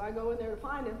probably, so I go in there to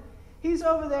find him. He's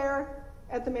over there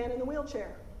at the man in the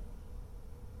wheelchair.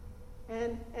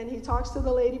 And he talks to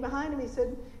the lady behind him. He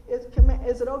said, is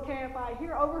it okay if I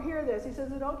overhear this? He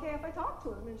says, is it okay if I talk to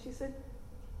him? And she said,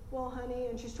 well, honey,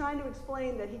 and she's trying to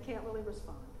explain that he can't really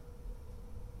respond.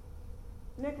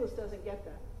 Nicholas doesn't get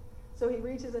that. So he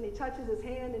reaches and he touches his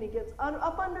hand and he gets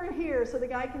up under here so the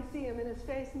guy can see him in his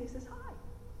face and he says, hi.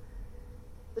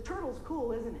 The turtle's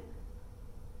cool, isn't it?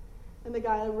 And the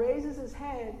guy raises his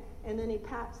head and then he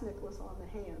pats Nicholas on the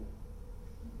hand.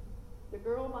 The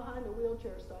girl behind the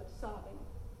wheelchair starts sobbing.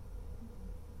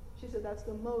 She said, that's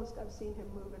the most I've seen him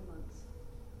move in months.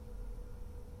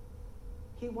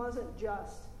 He wasn't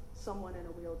just someone in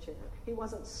a wheelchair. He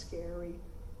wasn't scary.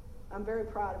 I'm very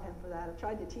proud of him for that. I've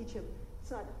tried to teach him,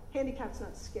 handicap's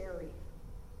not scary.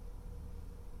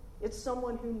 It's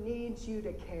someone who needs you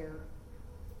to care.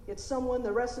 It's someone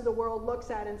the rest of the world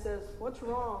looks at and says, what's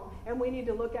wrong? And we need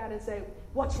to look at it and say,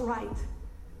 what's right?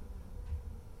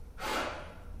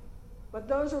 But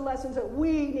those are lessons that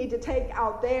we need to take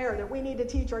out there, that we need to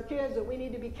teach our kids, that we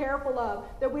need to be careful of,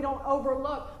 that we don't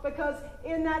overlook. Because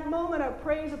in that moment of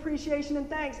praise, appreciation, and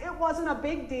thanks, it wasn't a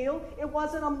big deal.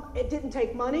 It didn't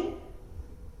take money.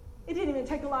 It didn't even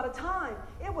take a lot of time.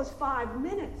 It was 5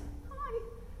 minutes. Hi.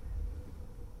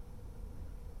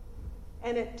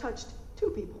 And it touched 2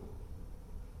 people.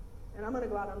 And I'm going to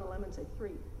go out on a limb and say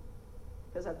 3,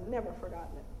 because I've never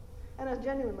forgotten it. And I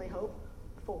genuinely hope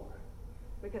 4.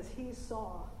 Because he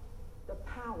saw the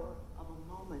power of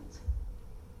a moment.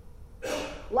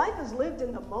 Life is lived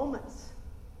in the moments.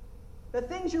 The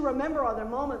things you remember are the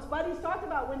moments. Buddy's talked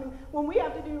about when we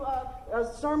have to do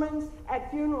sermons at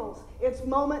funerals, it's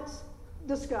moments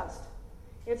discussed.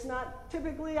 It's not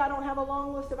typically, I don't have a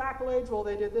long list of accolades. Well,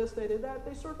 they did this, they did that.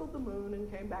 They circled the moon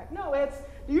and came back. No, it's,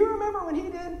 do you remember when he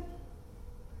did?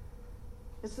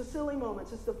 It's the silly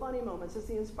moments, it's the funny moments, it's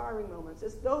the inspiring moments.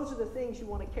 Those are the things you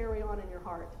want to carry on in your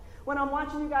heart. When I'm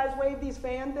watching you guys wave these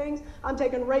fan things, I'm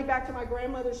taken right back to my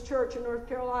grandmother's church in North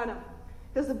Carolina.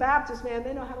 Because the Baptists, man,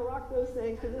 they know how to rock those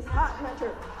things because it's hot in that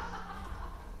church.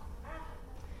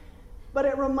 But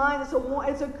it reminds us,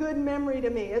 it's a good memory to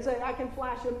me. I can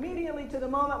flash immediately to the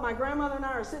moment my grandmother and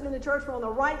I are sitting in the church. We're on the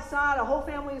right side. A whole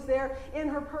family is there. In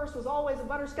her purse was always a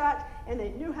butterscotch, and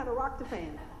they knew how to rock the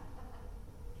fan.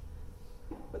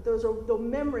 But those are the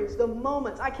memories, the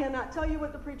moments. I cannot tell you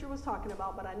what the preacher was talking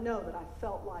about, but I know that I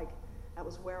felt like that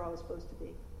was where I was supposed to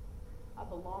be. I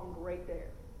belonged right there.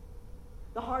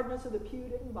 The hardness of the pew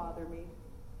didn't bother me.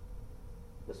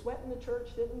 The sweat in the church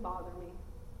didn't bother me.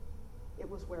 It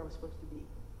was where I was supposed to be.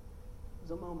 It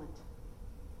was a moment.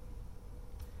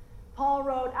 Paul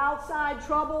wrote, outside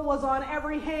trouble was on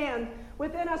every hand.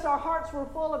 Within us our hearts were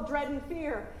full of dread and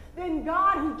fear. Then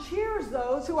God, who cheers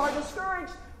those who are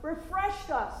discouraged, refreshed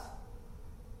us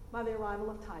by the arrival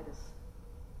of Titus.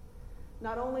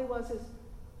 Not only was his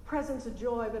presence a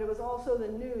joy, but it was also the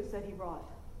news that he brought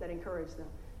that encouraged them.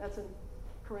 That's in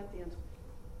Corinthians.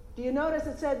 Do you notice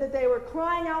it said that they were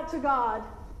crying out to God,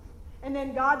 and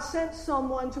then God sent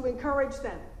someone to encourage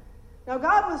them. Now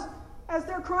God was, as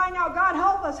they're crying out, God,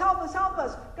 help us, help us, help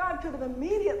us. God could have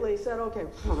immediately said, okay.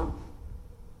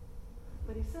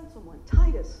 But he sent someone.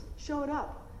 Titus showed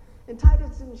up. And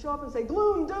Titus didn't show up and say,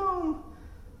 gloom, doom.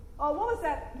 Oh, what was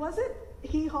that? Was it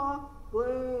hee-haw,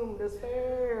 gloom,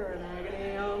 despair, and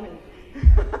agony,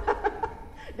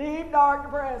 deep, dark,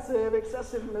 depressive,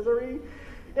 excessive misery?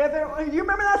 You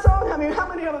remember that song? I mean, how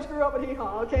many of us grew up with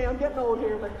hee-haw? Okay, I'm getting old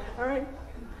here, but all right.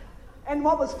 And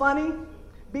what was funny,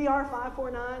 BR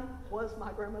 549 was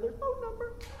my grandmother's phone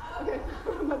number. Okay,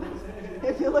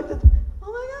 if you looked at,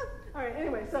 oh my God. All right,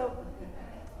 anyway, so,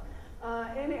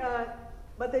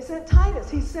 but they sent Titus.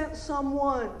 He sent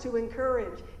someone to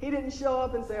encourage. He didn't show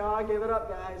up and say, oh, give it up,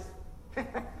 guys.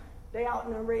 They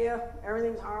outnumber you.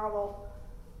 Everything's horrible.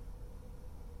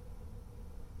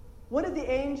 What did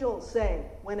the angel say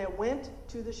when it went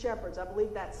to the shepherds? I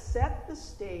believe that set the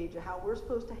stage of how we're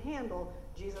supposed to handle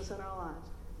Jesus in our lives.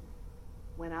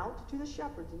 Went out to the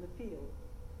shepherds in the field.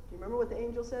 Do you remember what the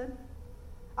angel said?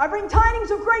 I bring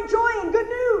tidings of great joy and good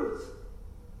news.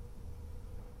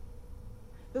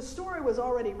 The story was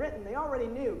already written. They already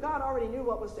knew. God already knew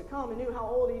what was to come. He knew how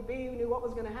old he'd be. He knew what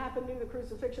was going to happen. Knew the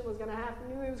crucifixion was going to happen.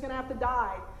 Knew he was going to have to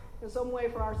die in some way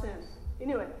for our sins. He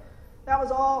knew it. That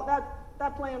was all.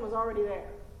 That plan was already there.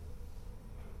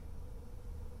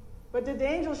 But did the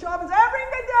angel show up and say, every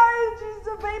good day, Jesus,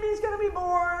 a baby's going to be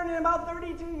born, in about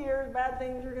 32 years, bad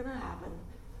things are going to happen.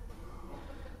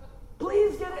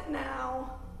 Please get it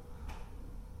now.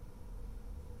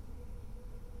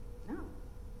 No.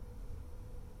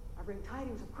 I bring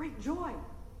tidings of great joy.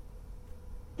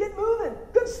 Get moving.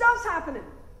 Good stuff's happening.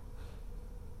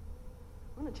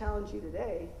 I want to challenge you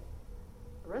today,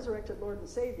 the resurrected Lord and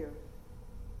Savior.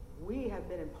 We have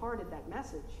been imparted that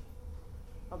message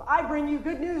of, I bring you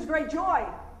good news, great joy.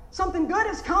 Something good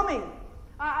is coming.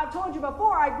 I've told you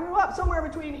before, I grew up somewhere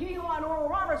between Hee-Haw and Oral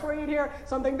Roberts where you'd hear,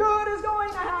 something good is going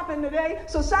to happen today.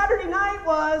 So Saturday night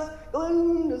was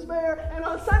gloom, despair, and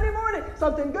on Sunday morning,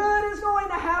 something good is going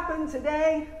to happen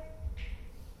today.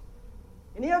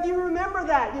 Any of you remember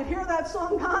that? You'd hear that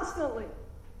song constantly.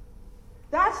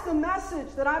 That's the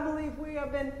message that I believe we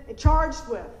have been charged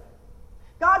with.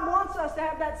 God wants us to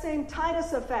have that same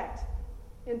Titus effect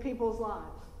in people's lives.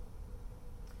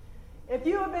 If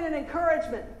you have been an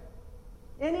encouragement,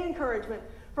 any encouragement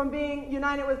from being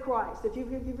united with Christ, if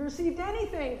you've received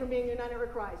anything from being united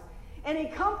with Christ, any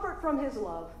comfort from his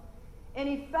love,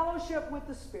 any fellowship with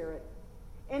the Spirit,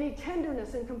 any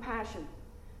tenderness and compassion,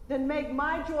 then make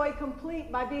my joy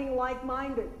complete by being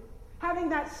like-minded, having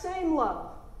that same love,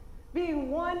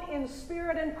 being one in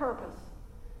spirit and purpose.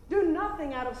 Do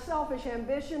nothing out of selfish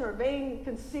ambition or vain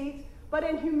conceit, but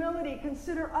in humility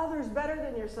consider others better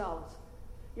than yourselves.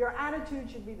 Your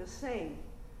attitude should be the same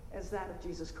as that of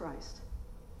Jesus Christ.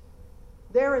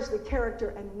 There is the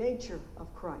character and nature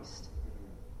of Christ.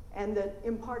 And the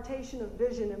impartation of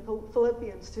vision in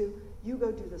Philippians 2, you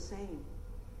go do the same.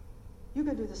 You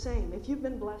go do the same. If you've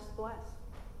been blessed, bless.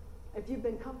 If you've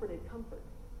been comforted, comfort.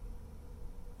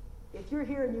 If you're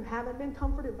here and you haven't been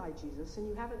comforted by Jesus and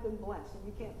you haven't been blessed and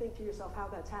you can't think to yourself how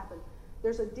that's happened,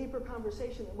 there's a deeper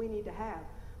conversation that we need to have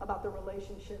about the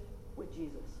relationship with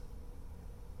Jesus.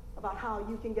 About how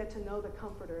you can get to know the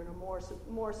Comforter in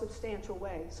a more substantial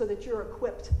way so that you're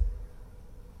equipped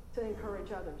to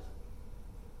encourage others.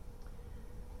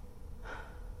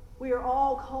 We are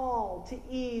all called to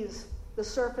ease the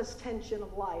surface tension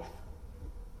of life.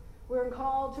 We're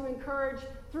called to encourage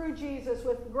through Jesus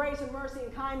with grace and mercy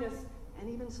and kindness and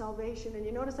even salvation. And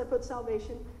you notice I put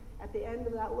salvation at the end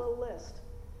of that little list.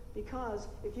 Because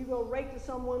if you go right to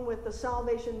someone with the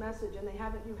salvation message and they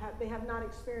have not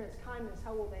experienced kindness,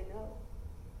 how will they know?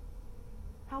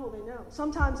 How will they know?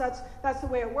 Sometimes that's the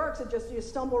way it works. You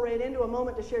stumble right into a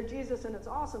moment to share Jesus, and it's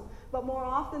awesome. But more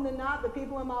often than not, the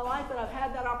people in my life that I've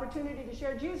had that opportunity to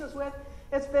share Jesus with,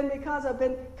 it's been because I've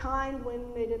been kind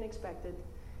when they didn't expect it,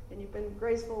 and you've been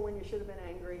graceful when you should have been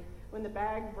angry. When the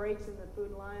bag breaks in the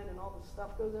food line and all the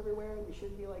stuff goes everywhere and you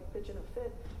should be like pitching a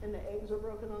fit and the eggs are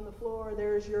broken on the floor,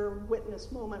 there's your witness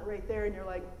moment right there, and you're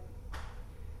like,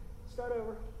 start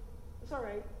over. It's all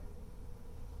right.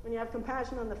 When you have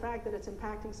compassion on the fact that it's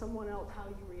impacting someone else, how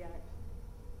you react.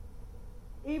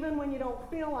 Even when you don't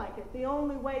feel like it, the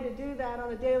only way to do that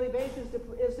on a daily basis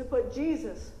is to put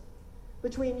Jesus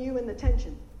between you and the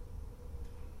tension.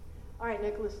 All right,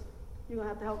 Nicholas, you're going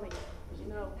to have to help me. Because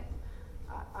you know,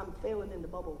 I'm failing in the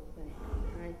bubble thing.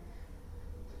 All right?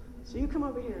 So you come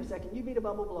over here a second. You be the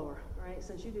bubble blower, all right,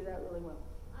 since you do that really well.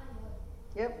 I know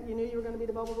it. Yep, you knew you were going to be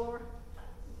the bubble blower?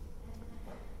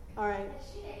 All right.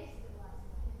 She aced it last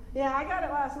night. Yeah, I got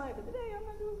it last night, but today I'm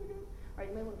not doing so good. All right,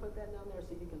 you may want to put that down there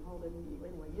so you can hold it.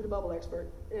 Anyway, you're the bubble expert.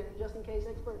 Just in case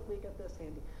expert, we got this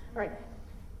handy. All right.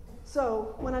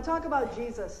 So when I talk about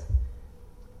Jesus,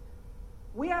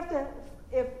 we have to,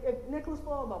 if Nicholas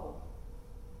blow a bubble,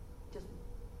 just,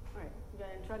 all right,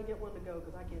 and try to get one to go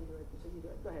because I can't do it. So you do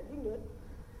it. Go ahead. You can do it.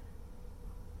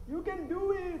 You can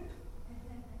do it.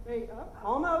 There you go.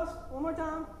 Almost. One more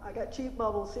time. I got cheap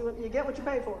bubbles. See what you get what you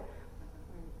pay for.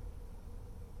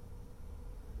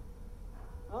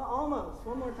 Almost.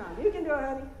 One more time. You can do it,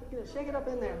 honey. You can shake it up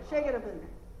in there. Shake it up in there.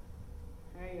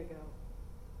 There you go.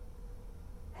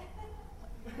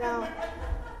 Now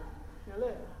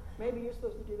look. Maybe you're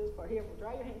supposed to do this part. Here,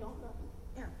 dry your hand. Don't.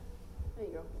 Here. There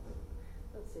you go.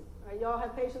 Let's see. All right, y'all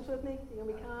have patience with me? You're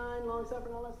going to be kind,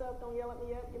 long-suffering, all that stuff? Don't yell at me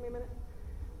yet. Give me a minute.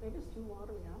 Maybe it's too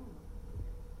watery. I don't know.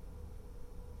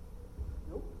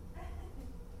 Nope.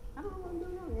 I don't know what I'm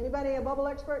doing wrong. Anybody a bubble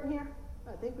expert in here?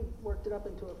 I think we worked it up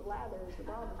into a lather is the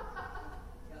problem.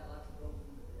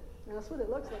 That's what it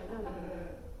looks like, doesn't it?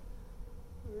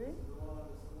 All right.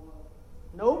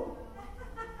 Nope.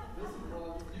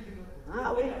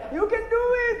 You can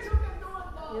do it.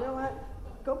 You know what?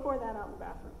 Go pour that out in the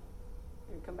bathroom.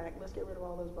 And come back. Let's get rid of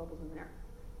all those bubbles in there.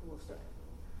 And we'll start.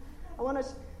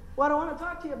 What I want to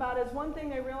talk to you about is one thing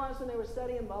they realized when they were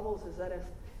studying bubbles is that if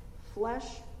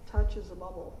flesh touches a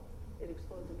bubble, it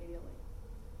explodes immediately.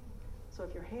 So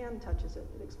if your hand touches it,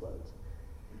 it explodes.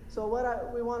 So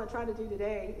what we want to try to do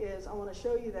today is I want to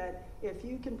show you that if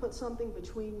you can put something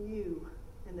between you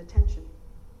and the tension,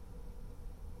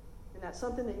 and that's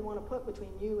something that you want to put between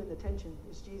you and the tension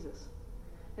is Jesus.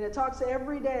 And it talks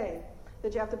every day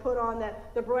that you have to put on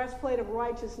the breastplate of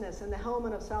righteousness and the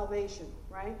helmet of salvation,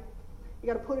 right? You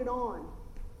got to put it on.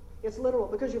 It's literal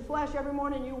because your flesh, every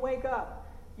morning you wake up,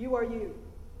 you are you.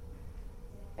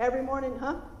 Every morning,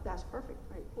 that's perfect.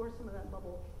 Right, pour some of that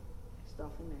bubble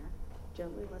stuff in there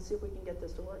gently. Let's see if we can get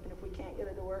this to work. And if we can't get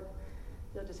it to work,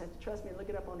 you'll just have to trust me and look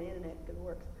it up on the internet because it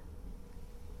works.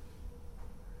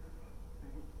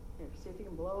 Right. Here, see if you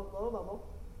can blow a bubble.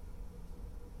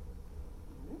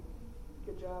 Right.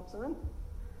 Good job, son.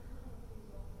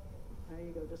 There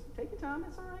you go. Just take your time.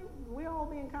 It's all right. We're all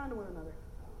being kind to one another.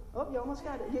 Oh, you almost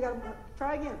got it. You got to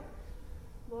try again.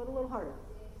 Blow it a little harder.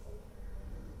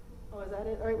 Oh, is that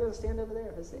it? All right, we'll stand over there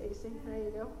if it's the AC. There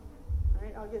you go. All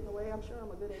right, I'll get in the way. I'm sure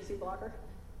I'm a good AC blocker.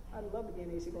 I'd love to be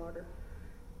an AC blocker.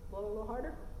 Blow it a little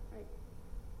harder. Right.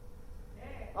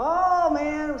 Oh,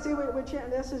 man. See,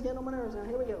 this is getting on my nerves now.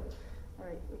 Here we go. All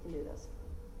right, we can do this.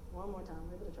 One more time.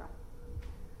 Give it a try.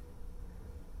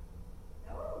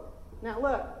 Now,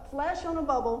 look. Flesh on a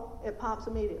bubble, it pops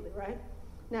immediately, right?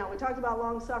 Now, we talked about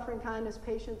long-suffering, kindness,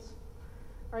 patience.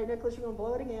 All right, Nicholas, you're going to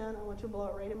blow it again. I want you to blow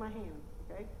it right in my hand,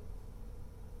 okay?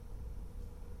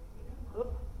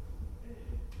 Oop.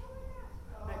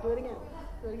 All right, do it again.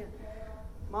 Do it again.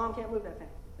 Mom can't move that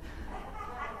fast.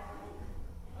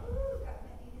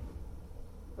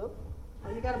 Oop.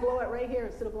 Oh, you got to blow it right here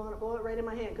instead of blow it right in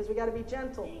my hand because we got to be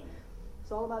gentle.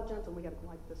 It's all about gentle. We got to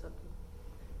light this up.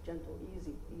 Gentle,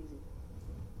 easy, easy.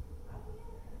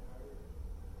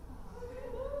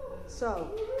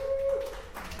 So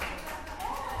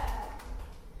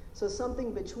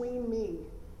something between me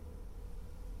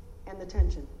and the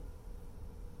tension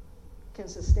can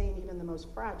sustain even the most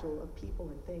fragile of people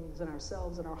and things and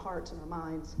ourselves and our hearts and our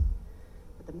minds.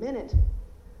 But the minute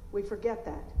we forget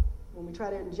that, when we try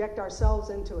to inject ourselves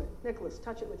into it, Nicholas,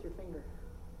 touch it with your finger.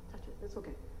 Touch it. It's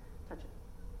okay. Touch it.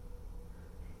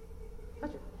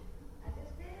 Touch it. I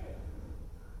just did.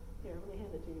 Here, let me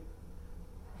hand it to you.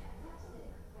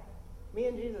 Me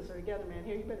and Jesus are together, man.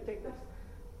 Here, you better take this.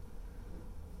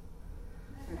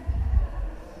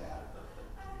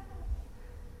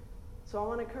 So I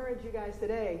want to encourage you guys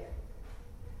today.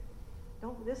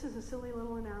 This is a silly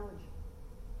little analogy,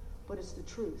 but it's the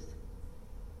truth.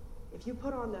 If you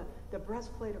put on the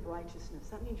breastplate of righteousness,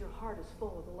 that means your heart is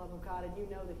full of the love of God and you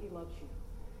know that he loves you.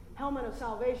 Helmet of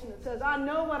salvation that says, I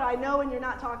know what I know and you're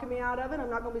not talking me out of it. I'm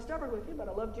not going to be stubborn with you, but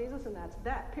I love Jesus and that's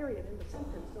that, period. End of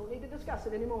sentence. Don't need to discuss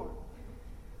it anymore.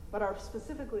 But I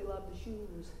specifically love the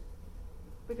shoes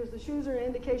because the shoes are an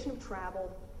indication of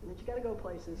travel and that you got to go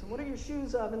places. And what are your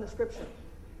shoes of in the scripture?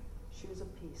 Shoes of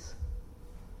peace.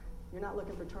 You're not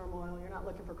looking for turmoil. You're not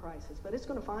looking for crisis, but it's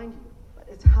going to find you. But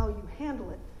it's how you handle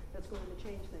it that's going to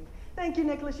change things. Thank you,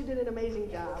 Nicholas. You did an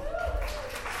amazing job.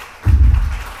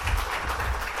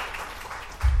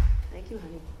 Thank you,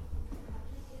 honey.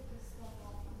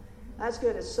 That's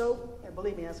good. It's soap. And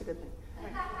believe me, that's a good thing.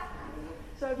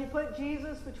 So if you put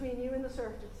Jesus between you and the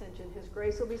search extension, his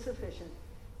grace will be sufficient.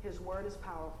 His word is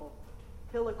powerful.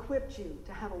 He'll equip you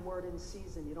to have a word in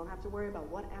season. You don't have to worry about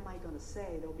what am I going to say.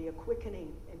 There'll be a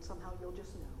quickening, and somehow you'll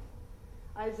just know.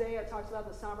 Isaiah talks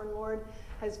about the sovereign Lord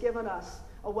has given us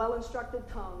a well-instructed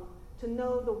tongue to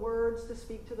know the words to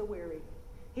speak to the weary.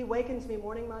 He wakens me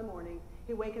morning by morning.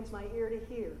 He wakens my ear to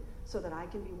hear so that I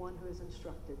can be one who is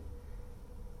instructed.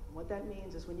 And what that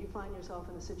means is when you find yourself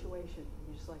in a situation,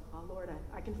 you're just like, oh, Lord,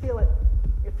 I can feel it.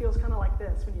 It feels kind of like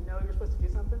this when you know you're supposed to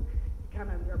do something.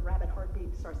 Kind of your rapid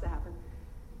heartbeat starts to happen.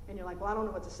 And you're like, well, I don't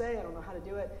know what to say. I don't know how to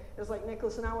do it. It was like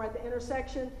Nicholas and I were at the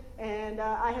intersection, and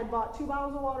I had bought 2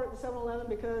 bottles of water at the 7-Eleven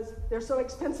because they're so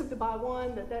expensive to buy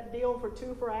one that deal for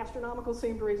 2 for astronomical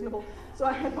seemed reasonable. So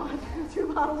I had bought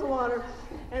 2 bottles of water,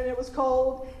 and it was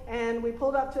cold, and we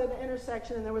pulled up to the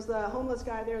intersection, and there was the homeless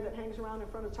guy there that hangs around in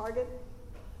front of Target.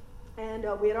 And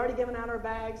we had already given out our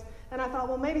bags, and I thought,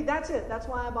 well, maybe that's it. That's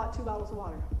why I bought 2 bottles of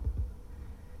water.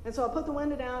 And so I put the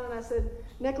window down, and I said,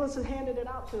 Nicholas had handed it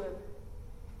out to him.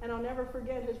 And I'll never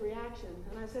forget his reaction.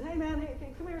 And I said, hey, man,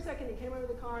 hey, come here a second. He came over to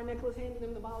the car, and Nicholas handed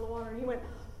him the bottle of water, and he went,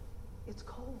 it's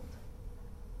cold.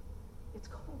 It's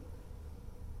cold.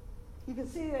 You could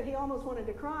see that he almost wanted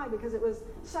to cry because it was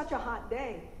such a hot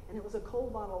day, and it was a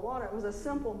cold bottle of water. It was a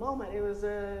simple moment. It was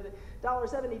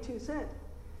 $1.72.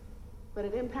 But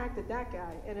it impacted that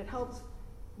guy, and it helps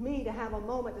me to have a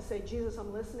moment to say, Jesus,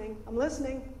 I'm listening. I'm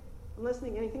listening. I'm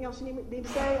listening. Anything else you need me to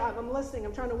say? I'm listening.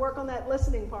 I'm trying to work on that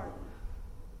listening part.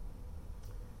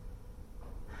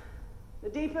 The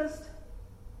deepest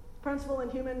principle in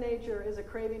human nature is a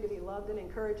craving to be loved and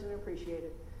encouraged and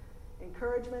appreciated.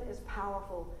 Encouragement is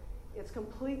powerful. It's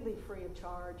completely free of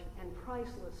charge and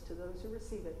priceless to those who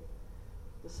receive it.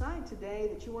 Decide today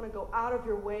that you want to go out of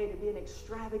your way to be an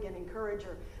extravagant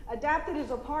encourager. Adapt it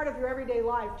as a part of your everyday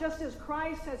life, just as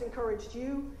Christ has encouraged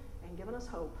you and given us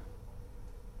hope.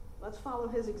 Let's follow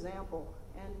his example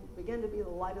and begin to be the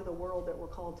light of the world that we're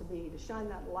called to be, to shine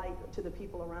that light to the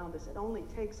people around us. It only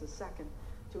takes a second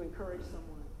to encourage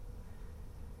someone.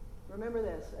 Remember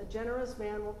this, a generous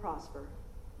man will prosper,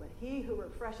 but he who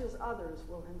refreshes others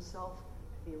will himself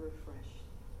be refreshed.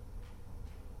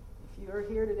 If you're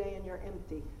here today and you're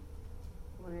empty,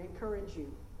 I want to encourage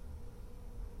you.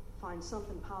 Find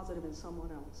something positive in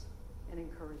someone else and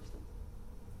encourage them.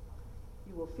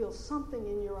 You will feel something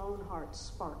in your own heart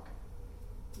spark.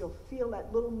 You'll feel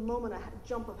that little moment,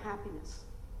 jump of happiness.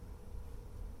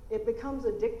 It becomes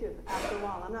addictive after a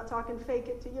while. I'm not talking fake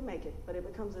it till you make it, but it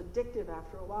becomes addictive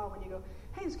after a while when you go,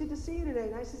 hey, it's good to see you today.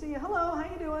 Nice to see you. Hello, how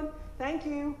you doing? Thank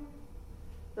you.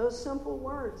 Those simple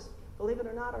words, believe it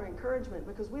or not, are encouragement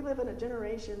because we live in a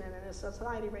generation and in a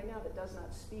society right now that does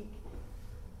not speak.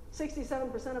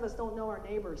 67% of us don't know our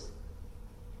neighbors.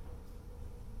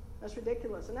 That's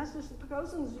ridiculous. And that's just,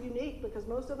 Pocosin's unique because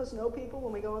most of us know people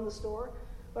when we go in the store,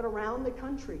 but around the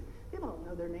country, people don't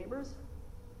know their neighbors.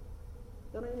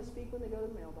 They don't even speak when they go to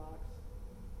the mailbox.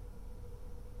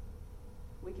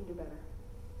 We can do better.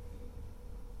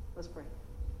 Let's pray.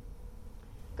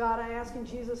 God, I ask in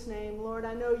Jesus' name, Lord,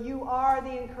 I know you are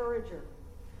the encourager.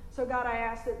 So God, I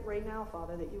ask that right now,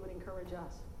 Father, that you would encourage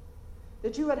us.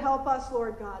 That you would help us,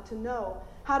 Lord God, to know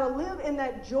how to live in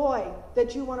that joy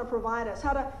that you want to provide us.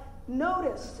 How to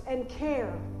notice and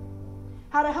care.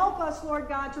 How to help us, Lord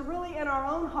God, to really in our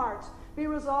own hearts be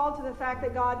resolved to the fact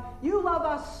that, God, you love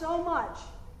us so much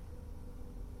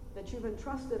that you've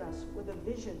entrusted us with a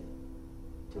vision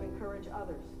to encourage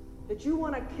others. That you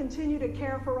want to continue to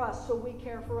care for us so we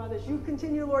care for others. You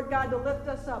continue, Lord God, to lift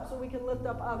us up so we can lift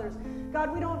up others.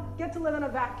 God, we don't get to live in a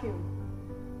vacuum.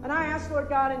 And I ask, Lord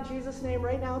God, in Jesus' name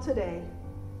right now today,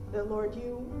 that, Lord,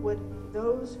 you would,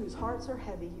 those whose hearts are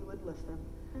heavy, you would lift them.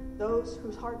 Those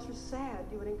whose hearts are sad,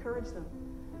 you would encourage them.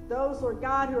 Those, Lord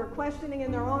God, who are questioning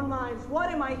in their own minds, what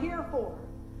am I here for?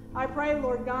 I pray,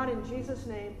 Lord God, in Jesus'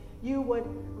 name, you would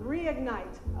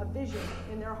reignite a vision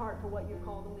in their heart for what you've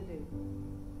called them to do.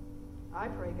 I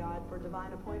pray, God, for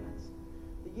divine appointments,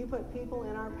 that you put people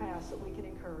in our paths that we can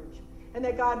encourage, and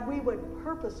that, God, we would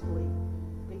purposefully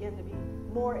begin to be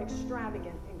more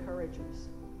extravagant encouragers.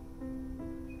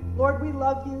 Lord, we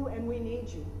love you and we need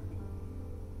you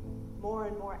more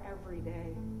and more every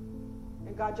day.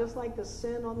 And God, just like the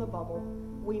sin on the bubble,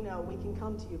 we know we can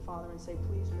come to you, Father, and say,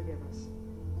 please forgive us.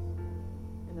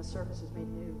 And the surface is made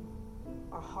new.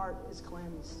 Our heart is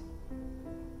cleansed.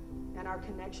 And our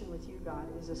connection with you, God,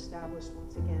 is established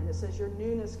once again. It says your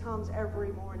newness comes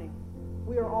every morning.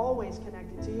 We are always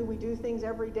connected to you. We do things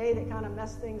every day that kind of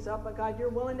mess things up, but God, you're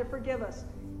willing to forgive us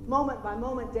moment by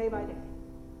moment, day by day.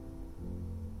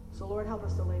 So, Lord, help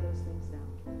us to lay those things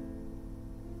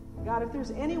down. God, if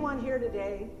there's anyone here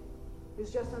today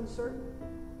who's just uncertain,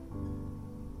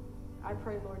 I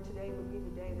pray, Lord, today would be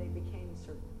the day they became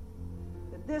certain.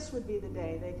 That this would be the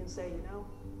day they can say, you know,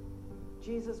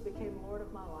 Jesus became Lord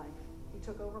of my life. He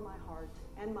took over my heart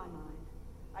and my mind.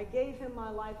 I gave him my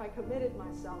life. I committed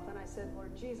myself. And I said,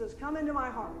 Lord Jesus, come into my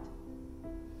heart.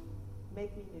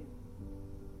 Make me new.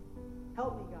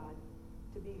 Help me, God,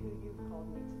 to be who you've called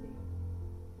me to be.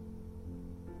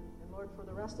 And Lord, for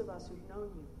the rest of us who've known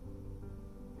you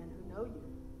and who know you,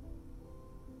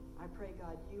 I pray,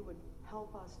 God, you would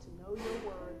help us to know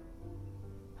your word.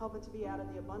 Help it to be out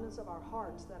of the abundance of our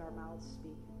hearts that our mouths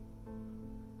speak.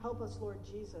 Help us, Lord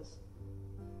Jesus,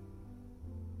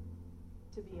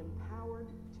 to be empowered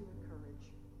to encourage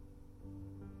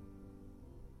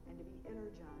and to be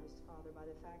energized, Father, by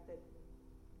the fact that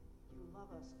you love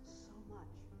us so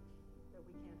much that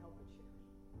we can't help but share.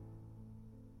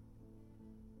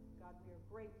 God, we are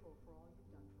grateful for all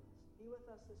you've done for us. Be with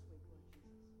us this week, Lord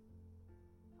Jesus.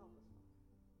 Help us.